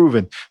has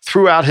proven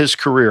throughout his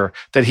career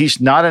that he's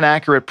not an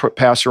accurate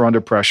passer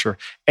under pressure,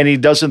 and he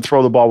doesn't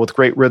throw the ball with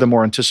great rhythm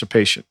or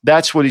anticipation.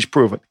 That's what he's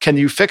proven. Can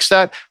you fix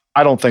that?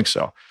 I don't think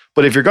so.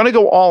 But if you're going to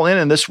go all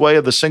in this way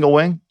of the single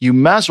wing, you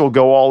might as well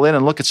go all in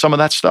and look at some of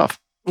that stuff.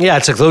 Yeah,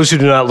 it's like those who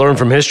do not learn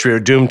from history are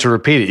doomed to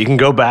repeat it. You can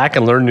go back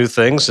and learn new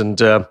things. And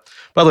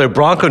by the way,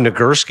 Bronco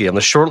Nagurski on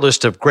the short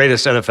list of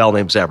greatest NFL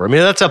names ever. I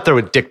mean, that's up there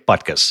with Dick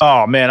Butkus.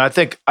 Oh, man, I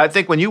think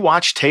when you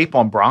watch tape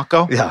on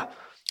Bronco, yeah.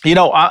 You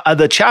know,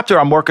 the chapter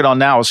I'm working on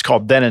now is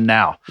called Then and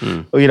Now.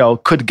 You know,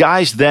 could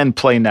guys then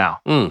play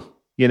now?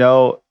 You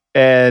know,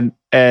 and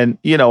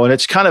you know, and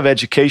it's kind of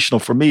educational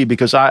for me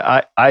because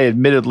I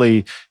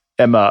admittedly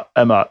am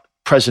a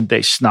present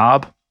day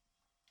snob.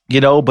 You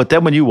know, but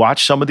then when you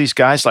watch some of these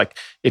guys, like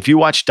if you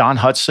watch Don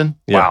Hudson,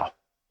 wow.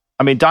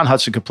 I mean, Don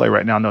Hudson could play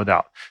right now, no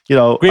doubt. You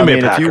know, Green Bay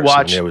if Packers, you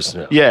watch,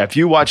 if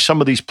you watch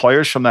some of these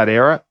players from that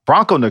era,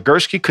 Bronco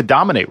Nagurski could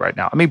dominate right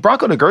now. I mean,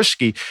 Bronco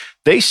Nagurski,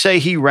 they say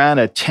he ran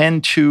a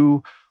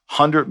 10-2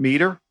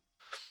 100-meter,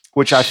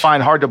 which I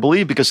find hard to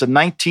believe because the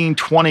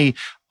 1920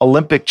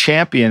 Olympic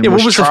champion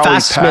what was Charlie the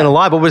fastest man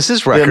alive? What was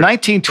his record? The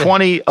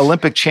 1920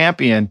 Olympic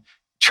champion,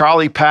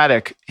 Charlie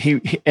Paddock,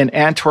 he in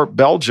Antwerp,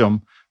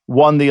 Belgium,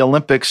 won the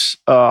Olympics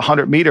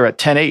 100-meter at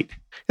 10.8.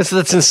 So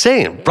that's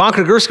insane.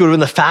 Bronco Nagurski would have been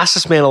the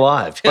fastest man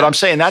alive. But I'm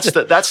saying that's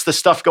the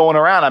stuff going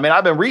around. I mean,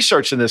 I've been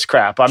researching this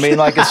crap. I mean,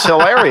 like it's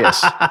hilarious.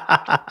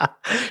 I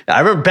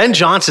remember Ben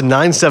Johnson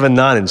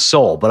 9.79 in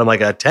Seoul, but I'm like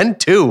a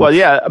 10.2. Well,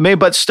 yeah. I mean,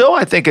 but still,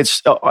 I think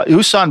it's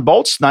Usain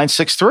Bolt's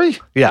 9.63.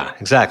 Yeah,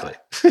 exactly.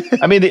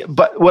 I mean,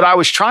 but what I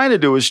was trying to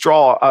do is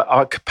draw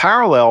a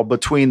parallel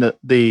between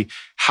the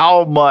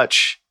how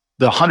much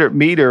the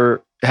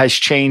 100-meter has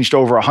changed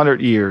over 100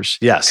 years.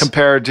 Yes.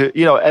 Compared to,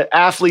 you know,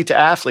 athlete to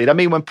athlete. I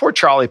mean, when poor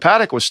Charlie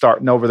Paddock was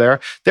starting over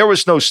there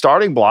was no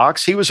starting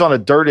blocks. He was on a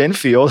dirt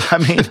infield. I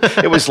mean,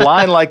 it was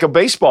lined like a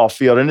baseball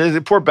field, and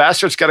the poor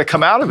bastard's got to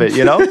come out of it,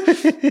 you know?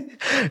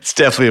 It's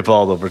definitely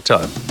evolved over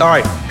time. All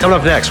right, coming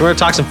up next, we're going to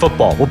talk some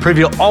football. We'll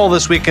preview all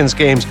this weekend's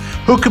games.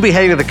 Who could be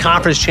heading to the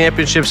conference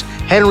championships?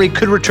 Henry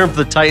could return for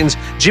the Titans.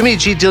 Jimmy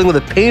G dealing with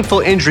a painful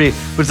injury,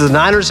 but the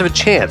Niners have a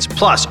chance.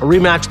 Plus, a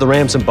rematch of the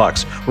Rams and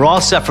Bucks. We're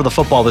all set for the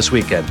football this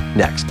weekend.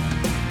 Next.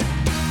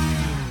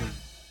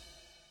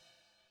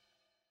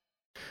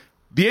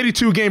 The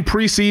 82-game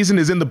preseason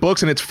is in the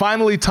books, and it's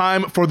finally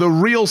time for the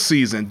real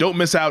season. Don't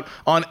miss out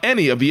on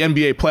any of the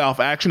NBA playoff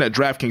action at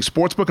DraftKings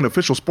Sportsbook, an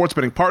official sports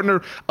betting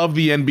partner of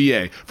the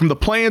NBA. From the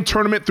play-in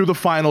tournament through the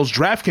finals,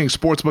 DraftKings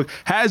Sportsbook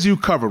has you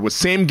covered with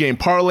same-game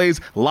parlays,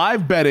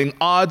 live betting,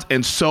 odds,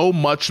 and so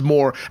much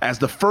more. As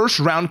the first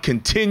round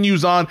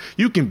continues on,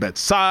 you can bet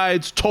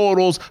sides,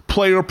 totals,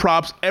 player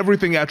props,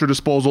 everything at your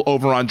disposal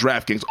over on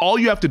DraftKings. All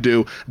you have to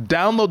do,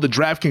 download the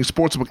DraftKings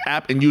Sportsbook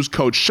app and use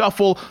code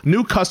SHUFFLE.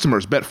 New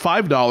customers bet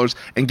 $5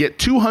 and get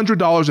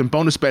 $200 in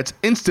bonus bets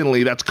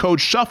instantly. That's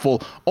code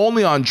SHUFFLE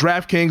only on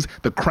DraftKings.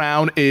 The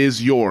crown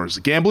is yours.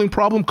 Gambling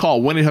problem?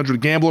 Call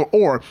 1-800-GAMBLER,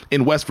 or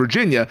in West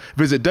Virginia,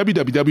 visit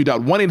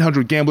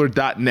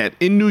www.1800gambler.net.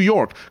 In New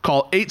York,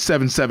 call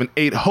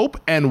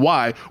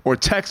 877-8-HOPE-NY or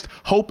text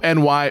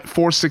HOPE-NY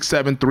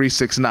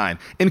 467-369.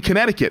 In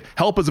Connecticut,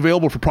 help is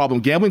available for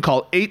problem gambling.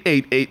 Call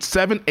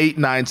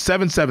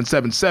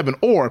 888-789-7777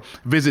 or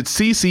visit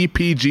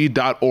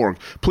ccpg.org.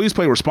 Please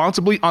play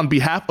responsibly on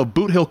behalf of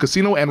Boot Hill Casino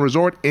and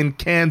Resort in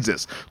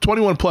Kansas.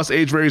 21 plus,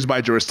 age varies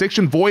by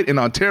jurisdiction. Void in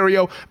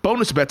Ontario.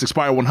 Bonus bets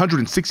expire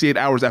 168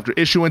 hours after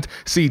issuance.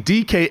 See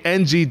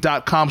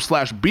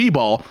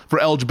dkng.com/bball for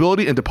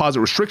eligibility and deposit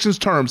restrictions,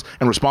 terms,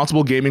 and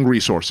responsible gaming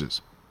resources.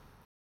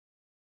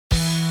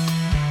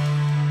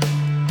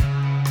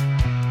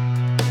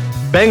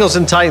 Bengals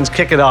and Titans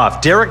kick it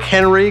off. Derrick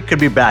Henry could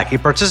be back. He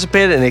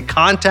participated in a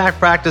contact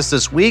practice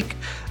this week.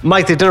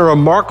 Mike, they did a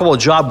remarkable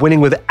job winning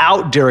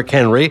without Derrick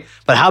Henry,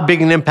 but how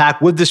big an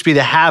impact would this be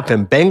to have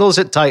him? Bengals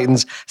at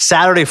Titans,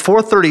 Saturday,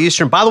 4:30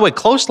 Eastern. By the way,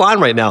 close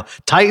line right now.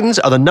 Titans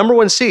are the number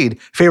one seed,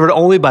 favored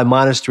only by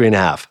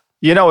 -3.5.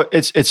 You know,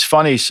 it's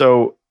funny.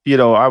 So, you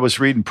know, I was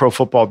reading Pro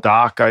Football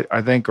Doc,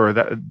 I think, or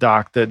that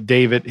Doc, that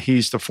David,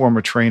 he's the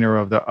former trainer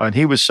of and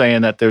he was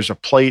saying that there's a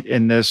plate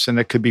in this and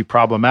it could be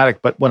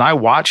problematic. But when I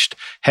watched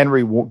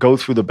Henry go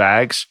through the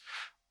bags,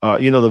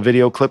 you know, the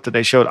video clip that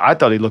they showed, I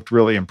thought he looked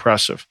really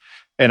impressive.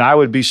 And I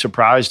would be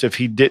surprised if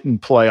he didn't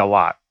play a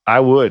lot. I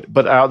would.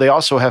 But they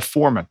also have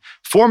Foreman.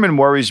 Foreman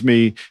worries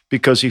me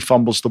because he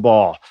fumbles the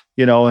ball.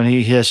 and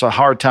he has a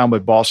hard time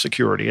with ball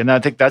security. And I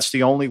think that's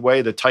the only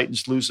way the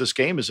Titans lose this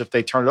game is if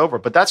they turn it over.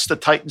 But that's the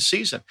Titans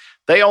season.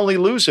 They only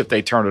lose if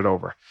they turn it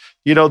over.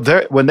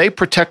 When they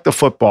protect the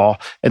football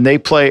and they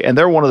play, and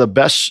they're one of the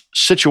best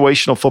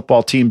situational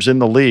football teams in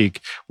the league,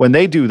 when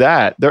they do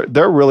that,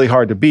 they're really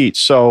hard to beat.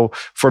 So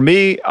for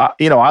me,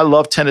 I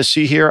love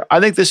Tennessee here.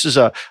 I think this is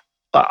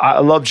I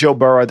love Joe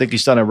Burrow. I think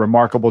he's done a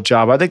remarkable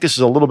job. I think this is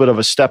a little bit of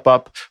a step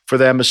up for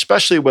them,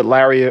 especially with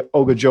Larry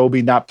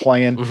Ogunjobi not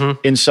playing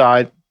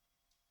inside.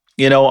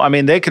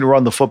 They can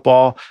run the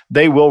football.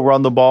 They will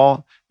run the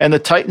ball. And the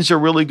Titans are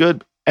really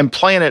good. And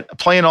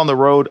playing on the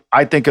road,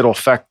 I think it'll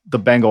affect the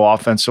Bengal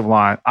offensive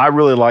line. I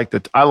really like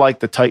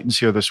the Titans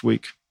here this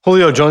week.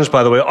 Julio Jones,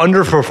 by the way,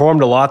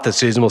 underperformed a lot this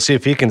season. We'll see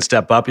if he can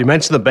step up. You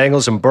mentioned the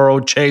Bengals and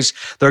Burrow, Chase.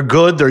 They're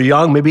good. They're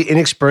young. Maybe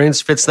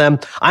inexperience fits them.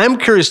 I am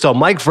curious, though.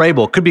 Mike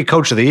Vrabel could be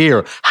coach of the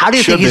year. How do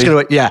you think he's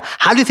going to? Yeah.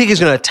 How do you think he's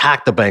going to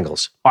attack the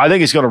Bengals? I think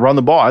he's going to run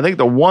the ball. I think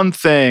the one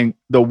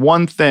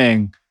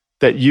thing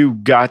that you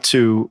got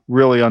to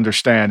really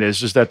understand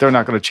is that they're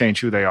not going to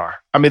change who they are.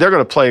 They're going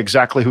to play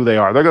exactly who they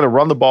are. They're going to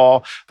run the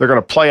ball. They're going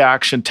to play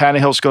action.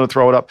 Tannehill's going to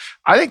throw it up.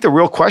 I think the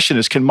real question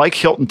is, can Mike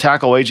Hilton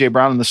tackle A.J.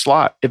 Brown in the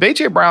slot? If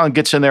A.J. Brown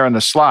gets in there in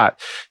the slot,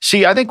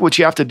 I think what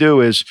you have to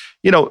do is,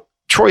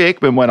 Troy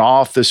Aikman went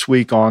off this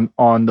week on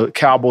the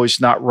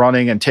Cowboys not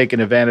running and taking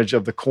advantage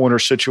of the corner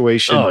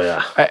situation. Oh,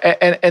 yeah.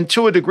 And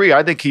to a degree,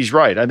 I think he's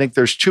right. I think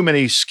there's too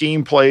many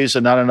scheme plays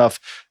and not enough,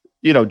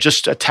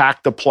 just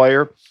attack the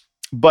player.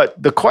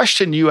 But the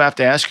question you have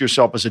to ask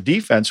yourself as a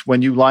defense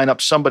when you line up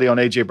somebody on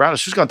A.J. Brown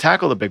is, who's going to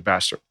tackle the big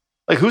bastard?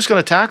 Like, who's going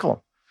to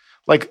tackle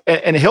him?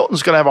 And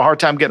Hilton's going to have a hard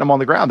time getting him on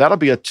the ground. That'll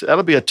be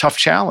a tough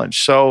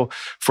challenge. So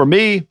for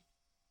me,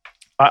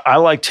 I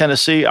like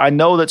Tennessee. I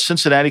know that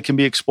Cincinnati can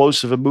be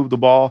explosive and move the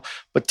ball,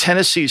 but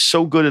Tennessee is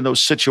so good in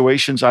those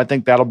situations. I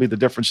think that'll be the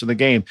difference in the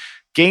game.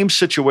 Game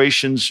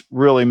situations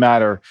really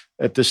matter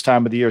at this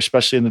time of the year,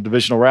 especially in the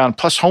divisional round.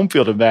 Plus, home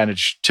field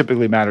advantage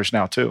typically matters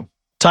now too.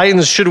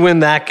 Titans should win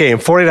that game.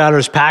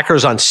 49ers,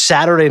 Packers on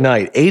Saturday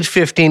night,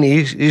 8:15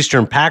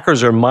 Eastern.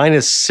 Packers are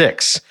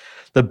 -6.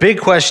 The big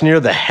question here,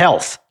 the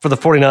health for the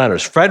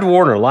 49ers. Fred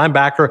Warner,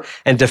 linebacker,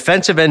 and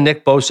defensive end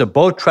Nick Bosa,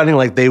 both trending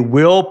like they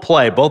will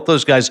play. Both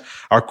those guys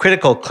are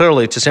critical,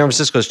 clearly, to San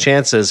Francisco's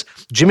chances.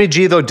 Jimmy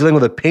G, though, dealing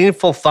with a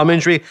painful thumb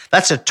injury.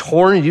 That's a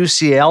torn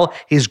UCL.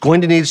 He's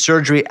going to need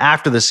surgery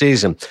after the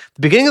season.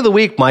 The beginning of the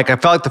week, Mike, I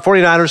felt like the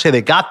 49ers, hey,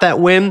 they got that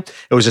win.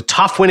 It was a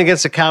tough win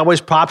against the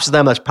Cowboys. Props to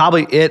them. That's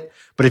probably it.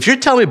 But if you're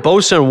telling me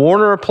Bosa and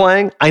Warner are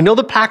playing, I know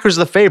the Packers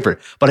are the favorite,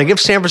 but I give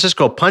San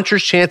Francisco a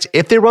puncher's chance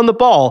if they run the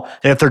ball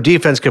and if their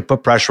defense can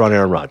put pressure on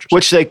Aaron Rodgers.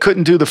 Which they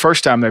couldn't do the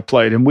first time they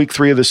played in week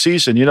 3 of the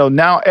season.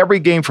 Now every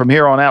game from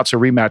here on out is a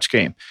rematch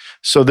game.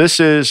 So this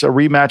is a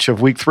rematch of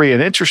week 3.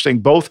 And interesting,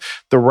 both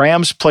the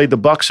Rams played the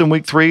Bucs in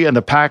week 3 and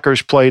the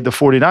Packers played the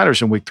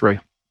 49ers in week 3.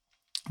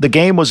 The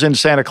game was in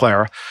Santa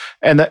Clara,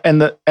 and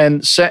the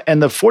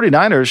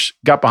 49ers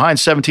got behind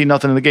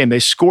 17-0 in the game. They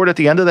scored at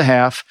the end of the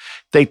half.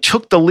 They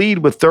took the lead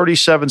with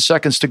 37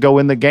 seconds to go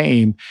in the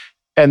game.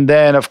 And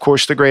then, of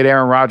course, the great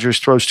Aaron Rodgers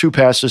throws 2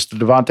 passes to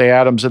Devontae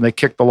Adams, and they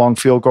kick the long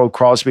field goal.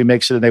 Crosby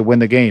makes it, and they win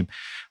the game.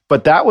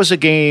 But that was a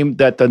game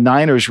that the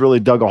Niners really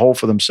dug a hole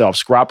for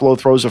themselves. Garoppolo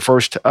throws a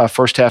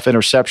first half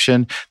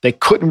interception. They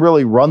couldn't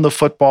really run the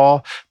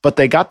football, but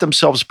they got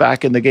themselves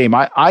back in the game.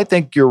 I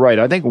think you're right.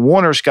 I think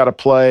Warner's got to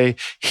play.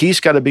 He's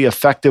got to be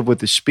effective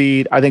with his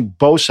speed. I think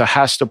Bosa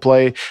has to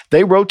play.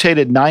 They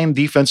rotated 9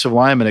 defensive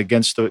linemen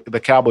against the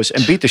Cowboys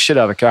and beat the shit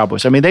out of the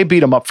Cowboys. They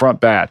beat them up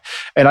front bad.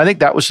 And I think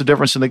that was the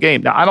difference in the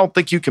game. Now, I don't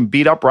think you can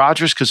beat up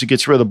Rodgers because he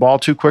gets rid of the ball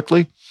too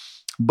quickly,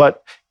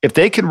 but if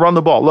they can run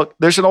the ball, look,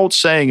 there's an old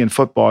saying in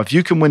football, if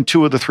you can win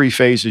 2 of the 3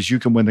 phases, you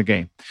can win the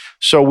game.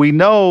 So we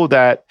know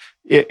that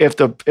if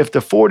the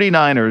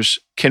 49ers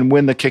can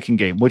win the kicking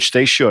game, which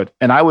they should,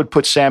 and I would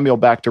put Samuel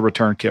back to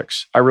return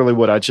kicks. I really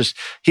would.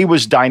 He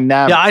was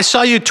dynamic. Yeah, I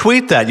saw you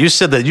tweet that. You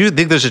said that you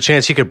think there's a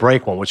chance he could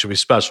break one, which would be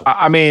special.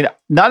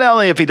 Not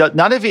only if he does,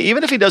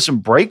 even if he doesn't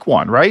break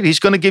one, right? He's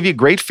going to give you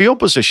great field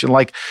position.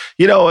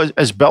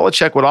 As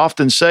Belichick would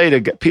often say to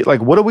get,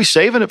 what are we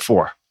saving it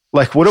for?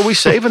 What are we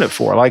saving it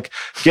for?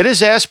 Get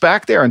his ass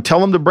back there and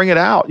tell him to bring it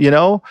out,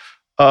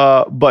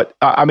 But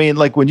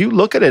when you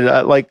look at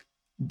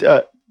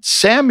it,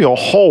 Samuel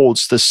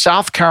holds the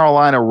South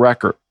Carolina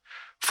record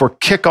for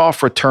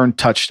kickoff return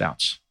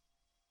touchdowns.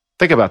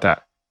 Think about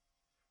that.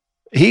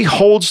 He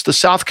holds the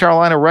South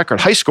Carolina record,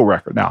 high school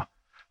record now.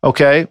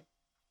 Okay.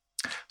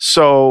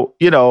 So,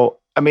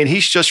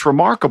 he's just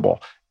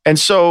remarkable. And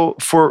so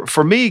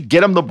for me,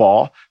 get him the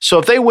ball. So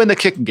if they win the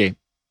kicking game,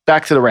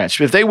 back to the ranch.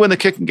 If they win the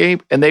kicking game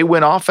and they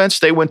win offense,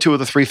 they win 2 of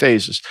the 3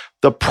 phases.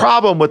 The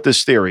problem with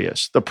this theory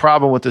is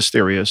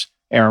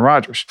Aaron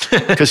Rodgers,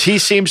 because he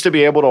seems to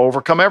be able to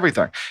overcome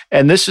everything.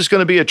 And this is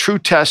going to be a true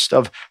test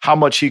of how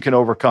much he can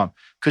overcome,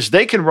 because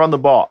they can run the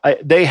ball.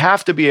 They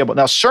have to be able.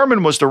 Now,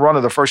 Sermon was the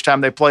runner the first time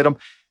they played him.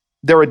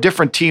 They're a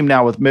different team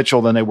now with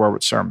Mitchell than they were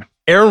with Sermon.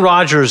 Aaron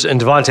Rodgers and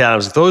Devontae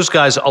Adams, those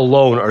guys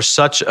alone are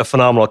such a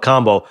phenomenal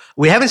combo.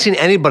 We haven't seen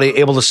anybody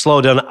able to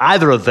slow down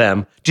either of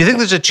them. Do you think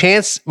there's a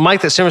chance,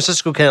 Mike, that San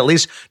Francisco can at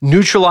least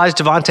neutralize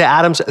Devontae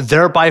Adams,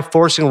 thereby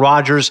forcing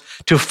Rodgers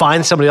to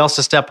find somebody else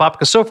to step up?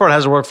 Because so far it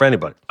hasn't worked for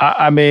anybody.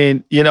 I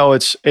mean,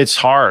 it's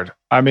hard.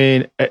 I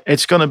mean,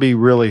 it's going to be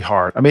really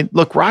hard. I mean,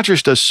 look,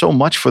 Rodgers does so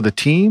much for the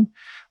team.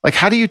 Like,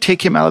 how do you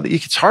take him out of the?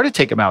 It's hard to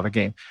take him out of the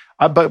game.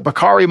 But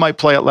Bakari might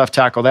play at left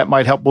tackle. That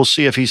might help. We'll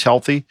see if he's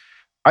healthy.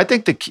 I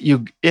think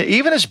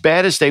even as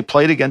bad as they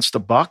played against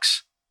the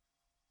Bucs,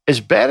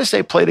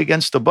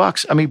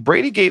 I mean,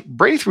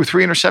 Brady threw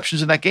 3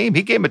 interceptions in that game.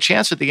 He gave him a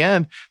chance at the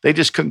end. They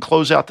just couldn't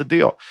close out the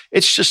deal.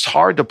 It's just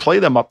hard to play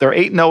them up. They're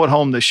 8-0 at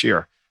home this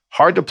year.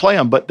 Hard to play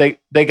them, but they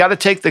got to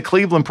take the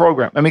Cleveland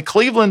program. I mean,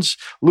 Cleveland's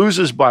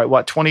loses by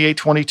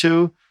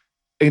 28-22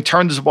 and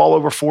turns the ball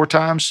over 4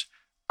 times.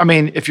 I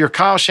mean, if you're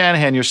Kyle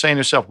Shanahan, you're saying to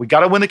yourself, we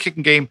got to win the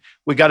kicking game.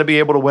 We got to be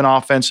able to win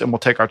offense, and we'll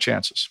take our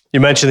chances. You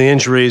mentioned the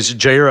injuries.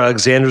 Jair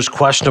Alexander's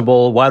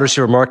questionable. Wide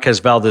receiver Marquez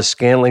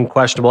Valdez-Scantling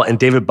questionable. And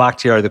David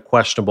Bakhtiari, the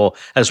questionable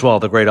as well,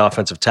 the great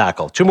offensive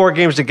tackle. 2 more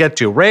games to get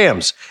to.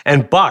 Rams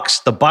and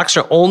Bucs. The Bucs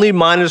are only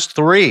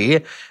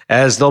 -3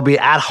 as they'll be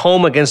at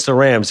home against the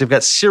Rams. They've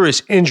got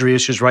serious injury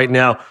issues right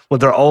now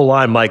with their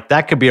O-line, Mike.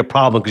 That could be a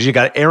problem because you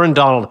got Aaron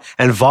Donald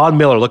and Von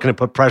Miller looking to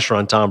put pressure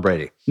on Tom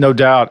Brady. No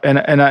doubt.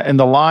 And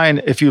the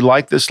line, if you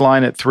like this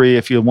line at 3,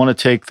 if you want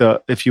to take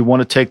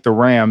the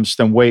Rams,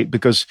 then wait,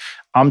 because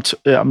I'm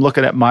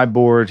looking at my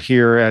board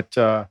here at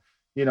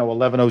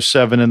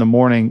 11:07 in the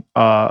morning,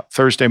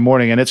 Thursday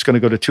morning, and it's going to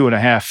go to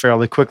 2.5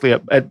 fairly quickly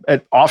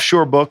at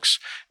offshore books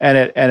and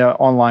at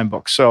online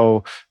books.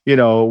 So,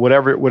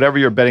 whatever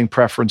your betting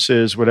preference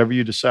is, whatever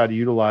you decide to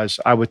utilize,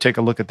 I would take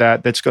a look at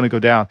that. That's going to go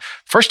down.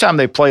 First time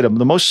they played them,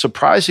 the most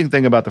surprising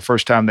thing about the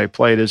first time they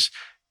played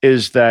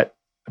is that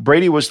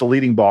Brady was the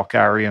leading ball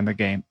carrier in the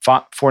game.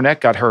 Fournette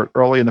got hurt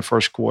early in the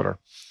first quarter.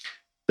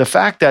 The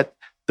fact that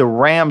the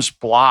Rams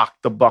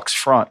blocked the Bucs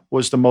front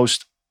was the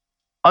most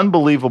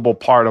unbelievable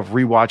part of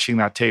rewatching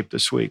that tape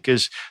this week.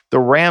 Is the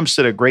Rams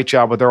did a great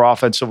job with their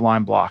offensive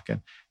line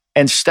blocking.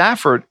 And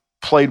Stafford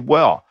played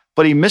well,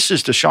 but he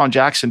misses Deshaun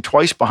Jackson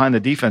twice behind the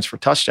defense for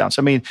touchdowns.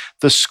 I mean,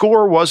 the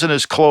score wasn't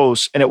as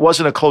close, and it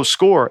wasn't a close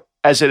score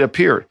as it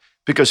appeared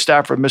because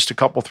Stafford missed a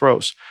couple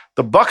throws.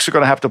 The Bucs are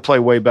going to have to play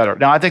way better.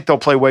 Now, I think they'll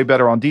play way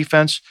better on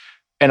defense,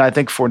 and I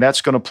think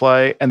Fournette's going to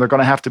play, and they're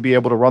going to have to be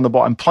able to run the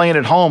ball. And playing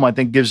at home, I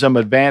think, gives them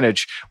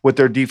advantage with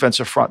their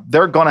defensive front.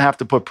 They're going to have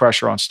to put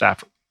pressure on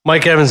Stafford.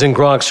 Mike Evans and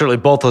Gronk, certainly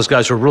both those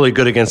guys were really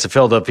good against the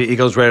Philadelphia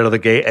Eagles right out of the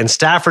gate. And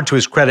Stafford, to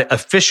his credit,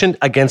 efficient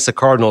against the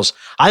Cardinals.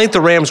 I think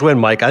the Rams win,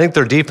 Mike. I think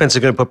their defense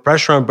is going to put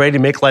pressure on Brady,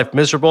 make life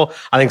miserable.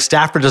 I think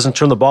Stafford doesn't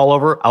turn the ball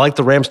over. I like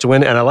the Rams to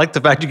win, and I like the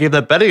fact you gave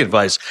that betting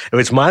advice. If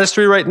it's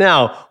 -3 right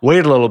now,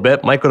 wait a little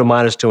bit. Might go to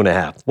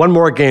 -2.5. One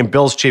more game,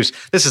 Bills-Chiefs.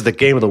 This is the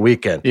game of the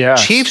weekend.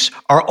 Yes. Chiefs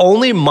are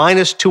only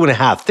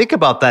 -2.5. Think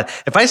about that.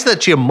 If I said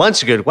that to you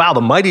months ago, wow, the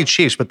mighty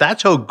Chiefs, but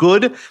that's how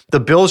good the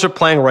Bills are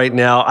playing right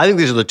now. I think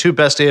these are the 2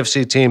 best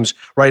AFC teams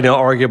right now,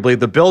 arguably.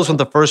 The Bills won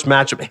the first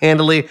matchup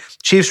handily.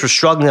 Chiefs were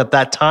struggling at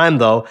that time,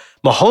 though.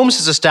 Mahomes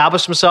has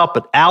established himself,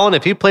 but Allen,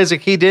 if he plays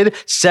like he did,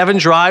 7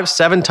 drives,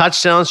 7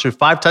 touchdowns, through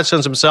 5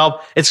 touchdowns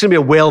himself, it's going to be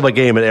a whale of a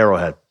game at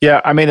Arrowhead. Yeah,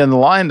 I mean, in the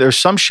line, there's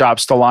some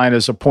shops, the line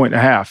is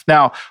 1.5.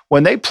 Now,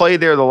 when they played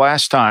there the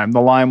last time,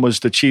 the line was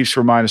the Chiefs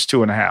were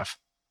 -2.5.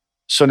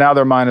 So now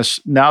they're -2,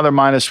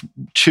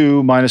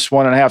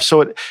 -1.5.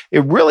 So it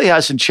really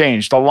hasn't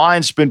changed. The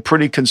line's been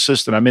pretty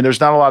consistent. I mean, there's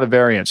not a lot of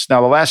variance.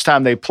 Now, the last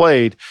time they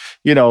played,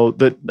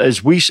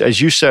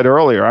 as you said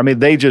earlier, I mean,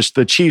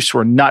 the Chiefs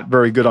were not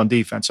very good on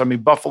defense. I mean,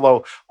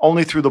 Buffalo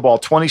only threw the ball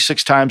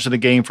 26 times in the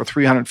game for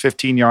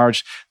 315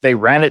 yards. They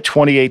ran it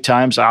 28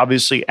 times.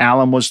 Obviously,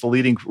 Allen was the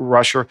leading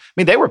rusher. I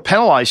mean, they were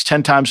penalized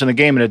 10 times in the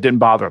game, and it didn't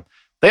bother them.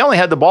 They only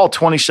had the ball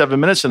 27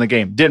 minutes in the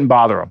game. Didn't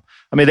bother them.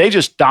 I mean, they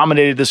just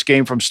dominated this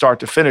game from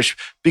start to finish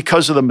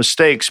because of the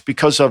mistakes,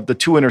 because of the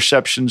 2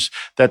 interceptions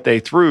that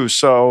they threw.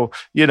 So,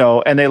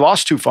 and they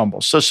lost 2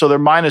 fumbles. So they're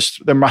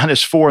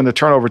 -4 in the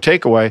turnover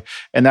takeaway,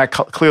 and that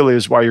clearly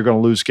is why you're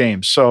going to lose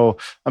games. So,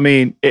 I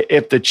mean,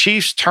 if the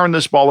Chiefs turn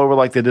this ball over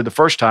like they did the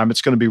first time,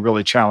 it's going to be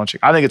really challenging.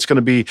 I think it's going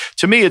to be,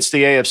 to me, it's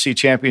the AFC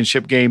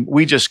Championship game.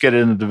 We just get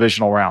it in the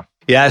divisional round.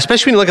 Yeah,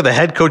 especially when you look at the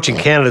head coaching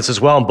candidates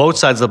as well on both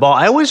sides of the ball.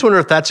 I always wonder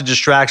if that's a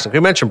distraction. We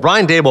mentioned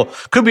Brian Dable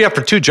could be up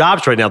for 2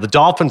 jobs right now, the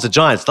Dolphins, the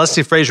Giants.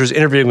 Leslie Frazier is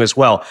interviewing as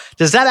well.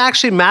 Does that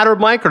actually matter,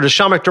 Mike? Or does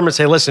Sean McDermott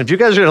say, listen, if you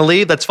guys are going to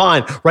leave, that's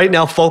fine. Right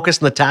now, focus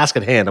on the task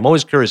at hand. I'm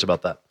always curious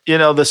about that.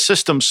 The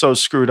system's so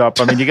screwed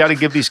up. I mean, you got to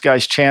give these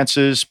guys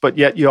chances, but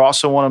yet you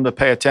also want them to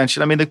pay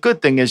attention. I mean, the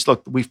good thing is,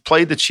 look, we've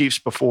played the Chiefs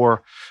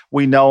before.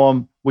 We know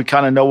them. We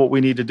kind of know what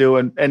we need to do.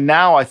 And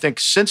now I think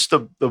since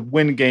the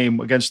win game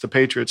against the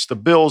Patriots, the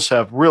Bills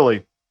have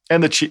really,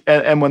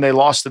 and when they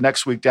lost the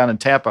next week down in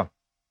Tampa,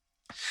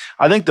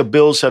 I think the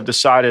Bills have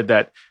decided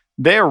that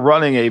they're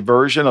running a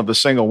version of the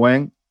single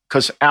wing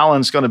because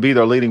Allen's going to be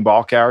their leading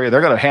ball carrier.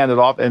 They're going to hand it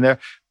off in there.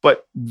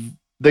 But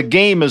the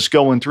game is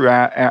going through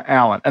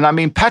Allen. And I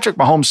mean, Patrick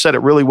Mahomes said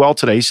it really well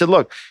today. He said,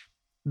 look,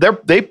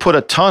 they put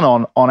a ton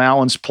on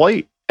Allen's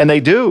plate, and they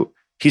do.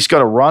 He's got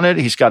to run it.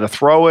 He's got to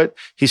throw it.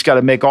 He's got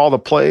to make all the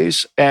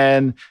plays,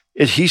 and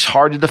he's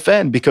hard to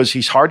defend because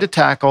he's hard to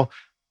tackle.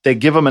 They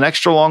give him an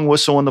extra long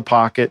whistle in the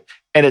pocket,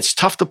 and it's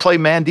tough to play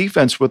man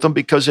defense with him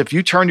because if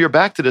you turn your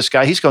back to this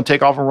guy, he's going to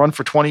take off and run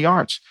for 20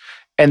 yards.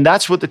 And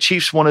that's what the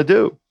Chiefs want to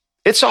do.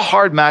 It's a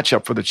hard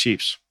matchup for the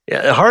Chiefs.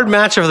 Yeah, a hard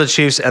matchup for the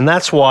Chiefs, and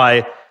that's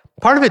why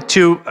part of it,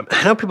 too,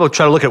 I know people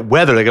try to look at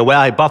weather. They go,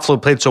 well, Buffalo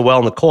played so well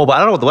in the cold, but I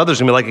don't know what the weather's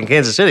going to be like in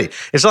Kansas City.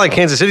 It's not like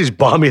Kansas City's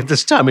balmy at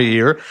this time of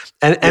year.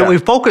 And we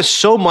focus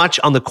so much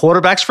on the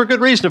quarterbacks for good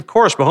reason, of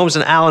course. Mahomes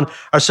and Allen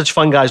are such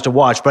fun guys to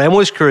watch. But I'm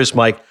always curious,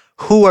 Mike,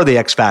 who are the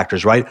X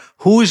factors, right?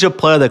 Who's a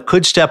player that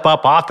could step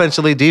up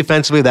offensively,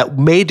 defensively, that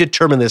may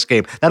determine this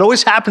game? That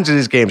always happens in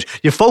these games.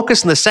 You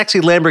focus on the sexy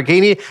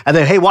Lamborghini, and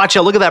then, hey, watch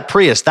out, look at that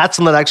Prius. That's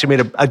something that actually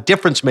made a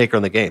difference maker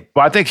in the game.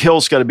 Well, I think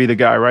Hill's got to be the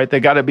guy, right? They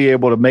got to be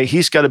able to make,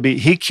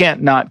 he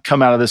can't not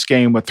come out of this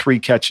game with 3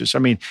 catches. I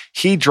mean,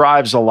 he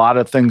drives a lot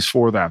of things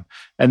for them,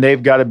 and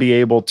they've got to be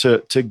able to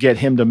get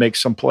him to make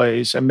some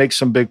plays and make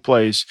some big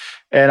plays.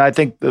 And I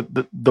think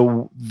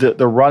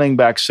the running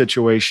back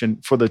situation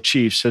for the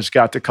Chiefs has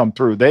got to come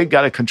through. They've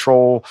got to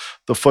control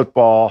the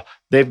football.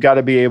 They've got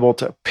to be able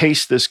to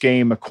pace this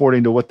game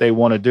according to what they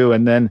want to do.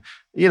 And then,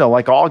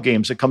 like all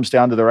games, it comes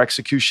down to their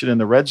execution in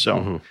the red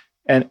zone. Mm-hmm.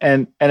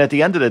 And at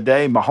the end of the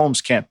day,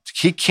 Mahomes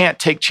can't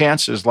take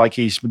chances like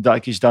he's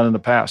done in the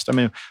past. I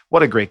mean,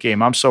 what a great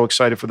game. I'm so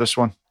excited for this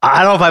one.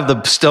 I don't know if I have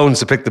the stones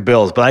to pick the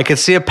Bills, but I could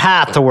see a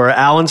path to where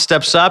Allen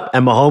steps up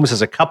and Mahomes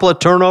has a couple of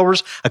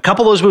turnovers, a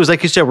couple of those moves,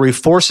 like you said, where he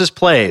forces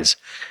plays.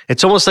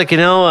 It's almost like,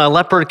 a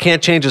leopard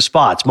can't change his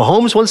spots.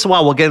 Mahomes, once in a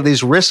while, will get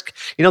these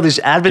these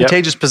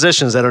advantageous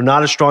positions that are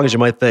not as strong as you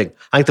might think.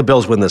 I think the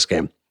Bills win this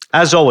game.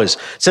 As always,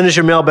 send us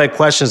your mailbag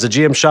questions to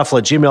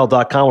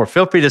gmshuffle@gmail.com, or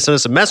feel free to send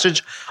us a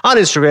message on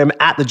Instagram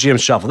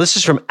 @thegmshuffle. This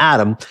is from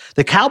Adam.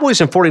 The Cowboys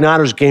and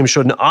 49ers game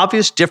showed an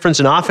obvious difference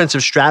in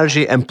offensive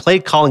strategy and play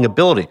calling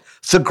ability.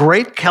 The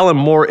great Kellen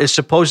Moore is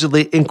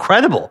supposedly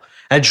incredible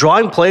at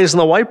drawing plays on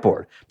the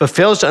whiteboard, but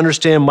fails to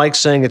understand Mike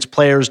saying it's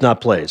players,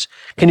 not plays.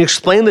 Can you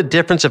explain the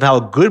difference of how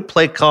a good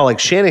play call like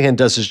Shanahan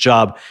does his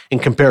job in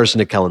comparison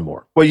to Kellen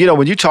Moore? Well,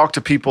 when you talk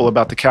to people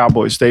about the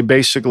Cowboys,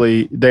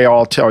 they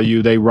all tell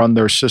you they run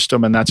their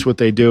system and that's what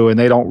they do, and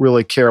they don't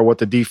really care what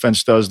the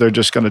defense does. They're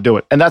just going to do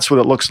it. And that's what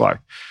it looks like.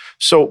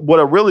 So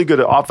what a really good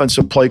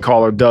offensive play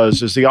caller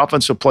does is the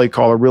offensive play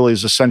caller really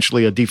is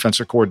essentially a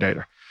defensive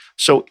coordinator.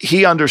 So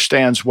he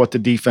understands what the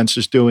defense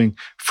is doing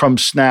from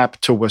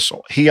snap to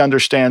whistle. He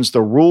understands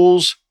the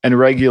rules and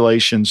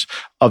regulations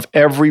of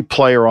every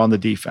player on the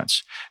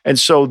defense. And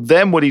so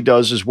then what he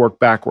does is work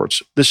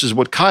backwards. This is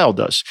what Kyle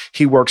does.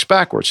 He works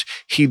backwards.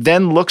 He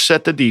then looks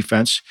at the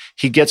defense.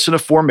 He gets in a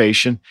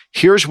formation.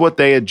 Here's what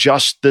they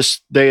adjust their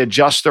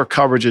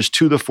coverages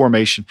to the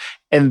formation.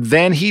 And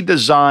then he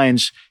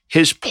designs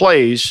his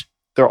plays,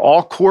 they're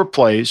all core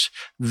plays,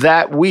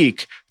 that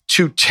week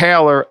to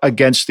tailor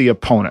against the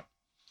opponent.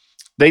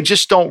 They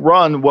just don't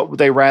run what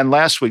they ran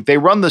last week. They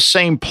run the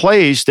same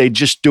plays, they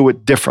just do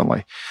it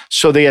differently.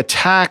 So they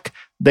attack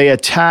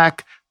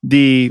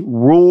the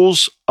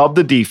rules of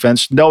the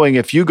defense, knowing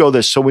if you go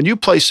this. So when you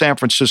play San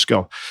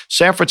Francisco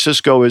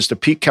is the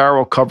Pete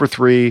Carroll cover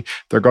 3.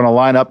 They're going to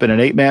line up in an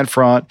 8-man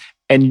front,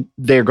 and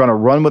they're going to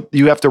run with,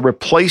 you have to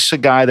replace a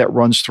guy that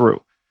runs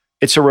through.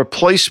 It's a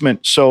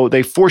replacement, so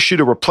they force you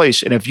to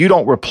replace. And if you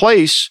don't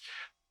replace,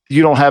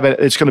 you don't have it,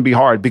 it's going to be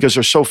hard because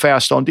they're so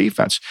fast on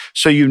defense.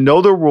 So you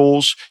know the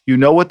rules, you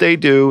know what they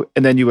do,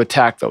 and then you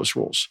attack those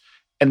rules.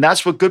 And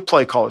that's what good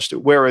play callers do.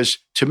 Whereas,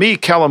 to me,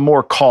 Kellen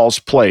Moore calls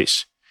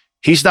plays.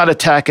 He's not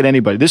attacking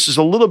anybody. This is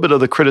a little bit of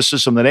the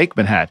criticism that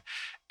Aikman had.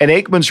 And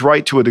Aikman's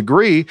right to a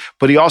degree,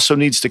 but he also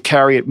needs to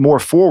carry it more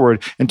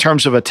forward in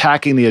terms of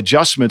attacking the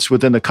adjustments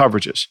within the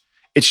coverages.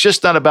 It's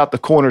just not about the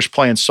corners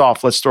playing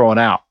soft, let's throw it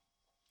out.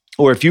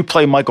 Or if you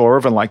play Michael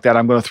Irvin like that,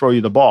 I'm going to throw you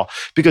the ball.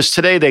 Because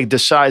today they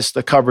decide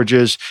the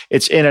coverages,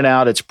 it's in and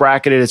out, it's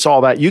bracketed, it's all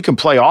that. You can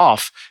play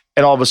off,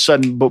 and all of a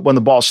sudden, but when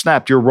the ball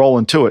snapped, you're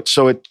rolling to it.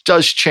 So it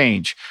does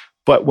change.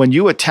 But when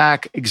you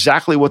attack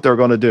exactly what they're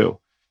going to do,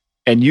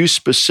 and you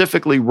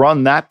specifically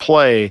run that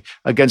play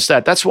against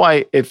that, that's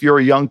why if you're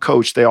a young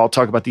coach, they all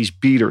talk about these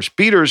beaters.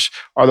 Beaters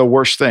are the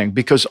worst thing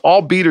because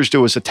all beaters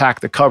do is attack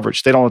the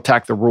coverage. They don't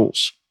attack the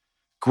rules.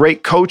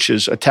 Great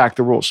coaches attack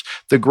the rules.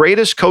 The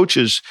greatest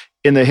coaches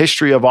in the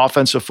history of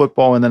offensive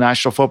football in the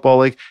National Football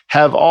League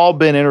have all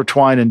been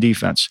intertwined in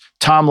defense.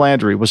 Tom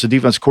Landry was the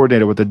defense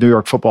coordinator with the New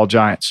York Football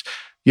Giants.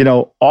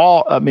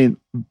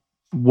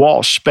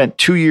 Walsh spent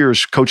 2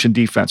 years coaching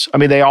defense. I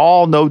mean, they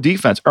all know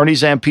defense. Ernie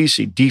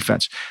Zampisi,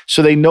 defense.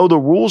 So they know the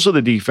rules of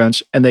the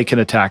defense and they can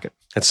attack it.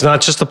 It's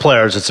not just the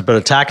players. It's about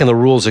attacking the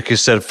rules, like you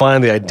said,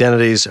 finding the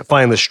identities,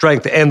 finding the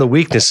strength and the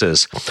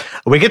weaknesses.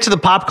 When we get to the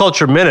Pop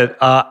Culture Minute,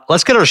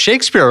 let's get our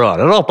Shakespeare on. I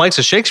don't know if Mike's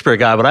a Shakespeare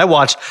guy, but I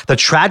watched The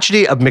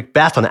Tragedy of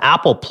Macbeth on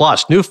Apple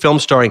Plus, new film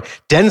starring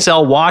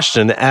Denzel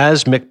Washington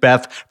as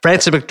Macbeth,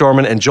 Frances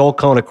McDormand, and Joel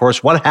Coen, of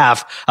course, one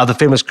half of the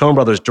famous Coen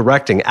brothers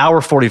directing,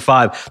 hour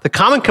 45. The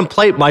common complaint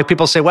plate, Mike,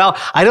 people say, well,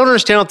 I don't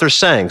understand what they're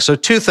saying. So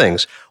two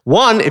things.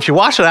 One, if you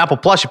watch it on Apple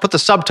Plus, you put the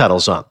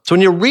subtitles on. So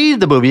when you read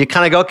the movie, you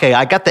kind of go, okay,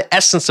 I got the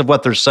essence of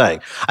what they're saying.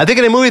 I think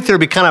in a movie theater,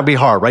 it'd kind of be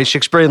hard, right?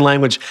 Shakespearean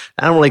language,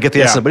 I don't really get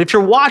the essence. But if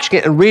you're watching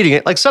it and reading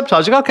it, like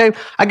subtitles, you go, okay,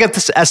 I get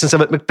this essence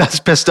of it. Macbeth's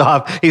pissed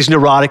off. He's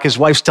neurotic. His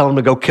wife's telling him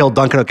to go kill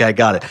Duncan. Okay, I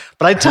got it.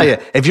 But I tell you,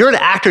 if you're an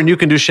actor and you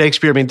can do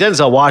Shakespeare, I mean,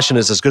 Denzel Washington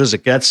is as good as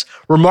it gets.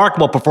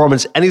 Remarkable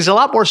performance. And he's a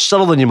lot more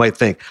subtle than you might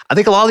think. I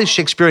think a lot of these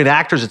Shakespearean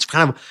actors, it's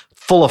kind of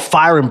full of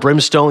fire and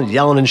brimstone,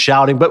 yelling and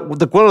shouting. But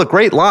one of the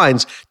great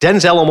lines,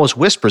 Denzel almost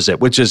whispers it,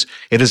 which is,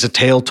 "It is a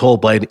tale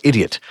told by an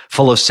idiot,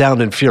 full of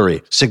sound and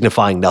fury,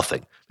 signifying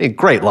nothing." I mean,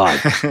 great line.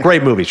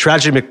 Great movie.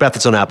 Tragedy Macbeth.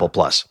 It's on Apple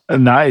Plus.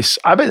 Nice.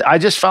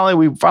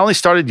 We finally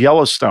started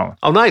Yellowstone.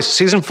 Oh, nice.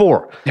 Season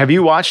 4. Have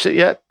you watched it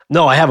yet?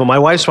 No, I haven't. My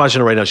wife's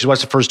watching it right now. She's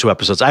watched the first 2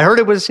 episodes. I heard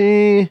it was.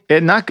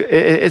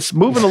 It's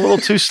moving a little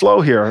too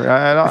slow here.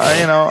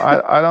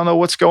 I don't know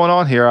what's going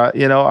on here.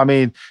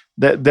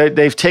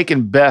 They've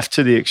taken Beth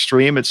to the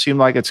extreme. It seemed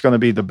like it's going to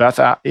be the Beth,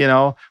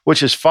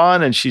 which is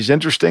fun and she's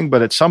interesting.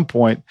 But at some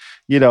point,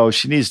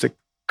 she needs to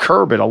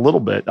curb it a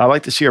little bit. I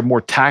like to see her more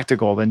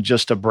tactical than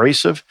just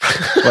abrasive,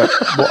 but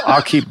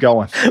I'll keep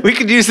going. We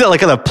could use that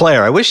like in a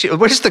player. I wish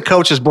the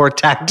coach is more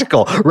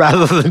tactical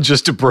rather than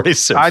just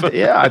abrasive. I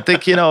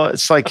think,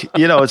 it's like,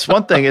 it's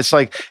one thing. It's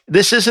like,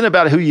 this isn't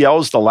about who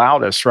yells the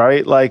loudest,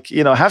 right? Like,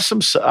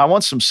 I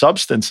want some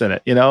substance in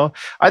it,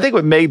 I think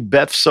what made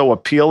Beth so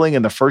appealing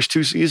in the first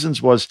 2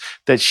 seasons was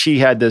that she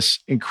had this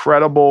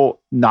incredible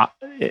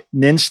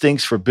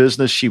instincts for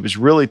business. She was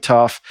really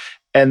tough.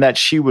 And that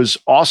she was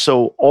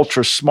also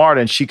ultra smart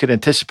and she could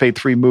anticipate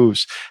 3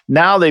 moves.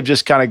 Now they've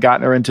just kind of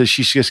gotten her into,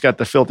 she's just got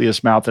the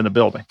filthiest mouth in the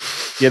building,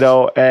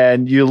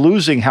 and you're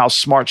losing how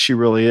smart she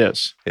really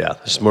is. Yeah,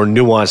 there's more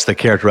nuance to the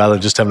character rather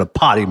than just having a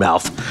potty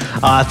mouth.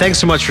 Thanks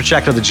so much for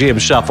checking out the GM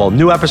Shuffle.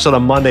 New episode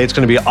on Monday. It's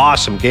going to be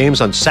awesome.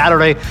 Games on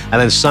Saturday and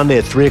then Sunday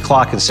at 3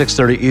 o'clock and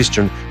 6:30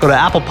 Eastern. Go to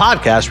Apple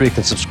Podcasts where you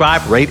can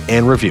subscribe, rate,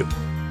 and review.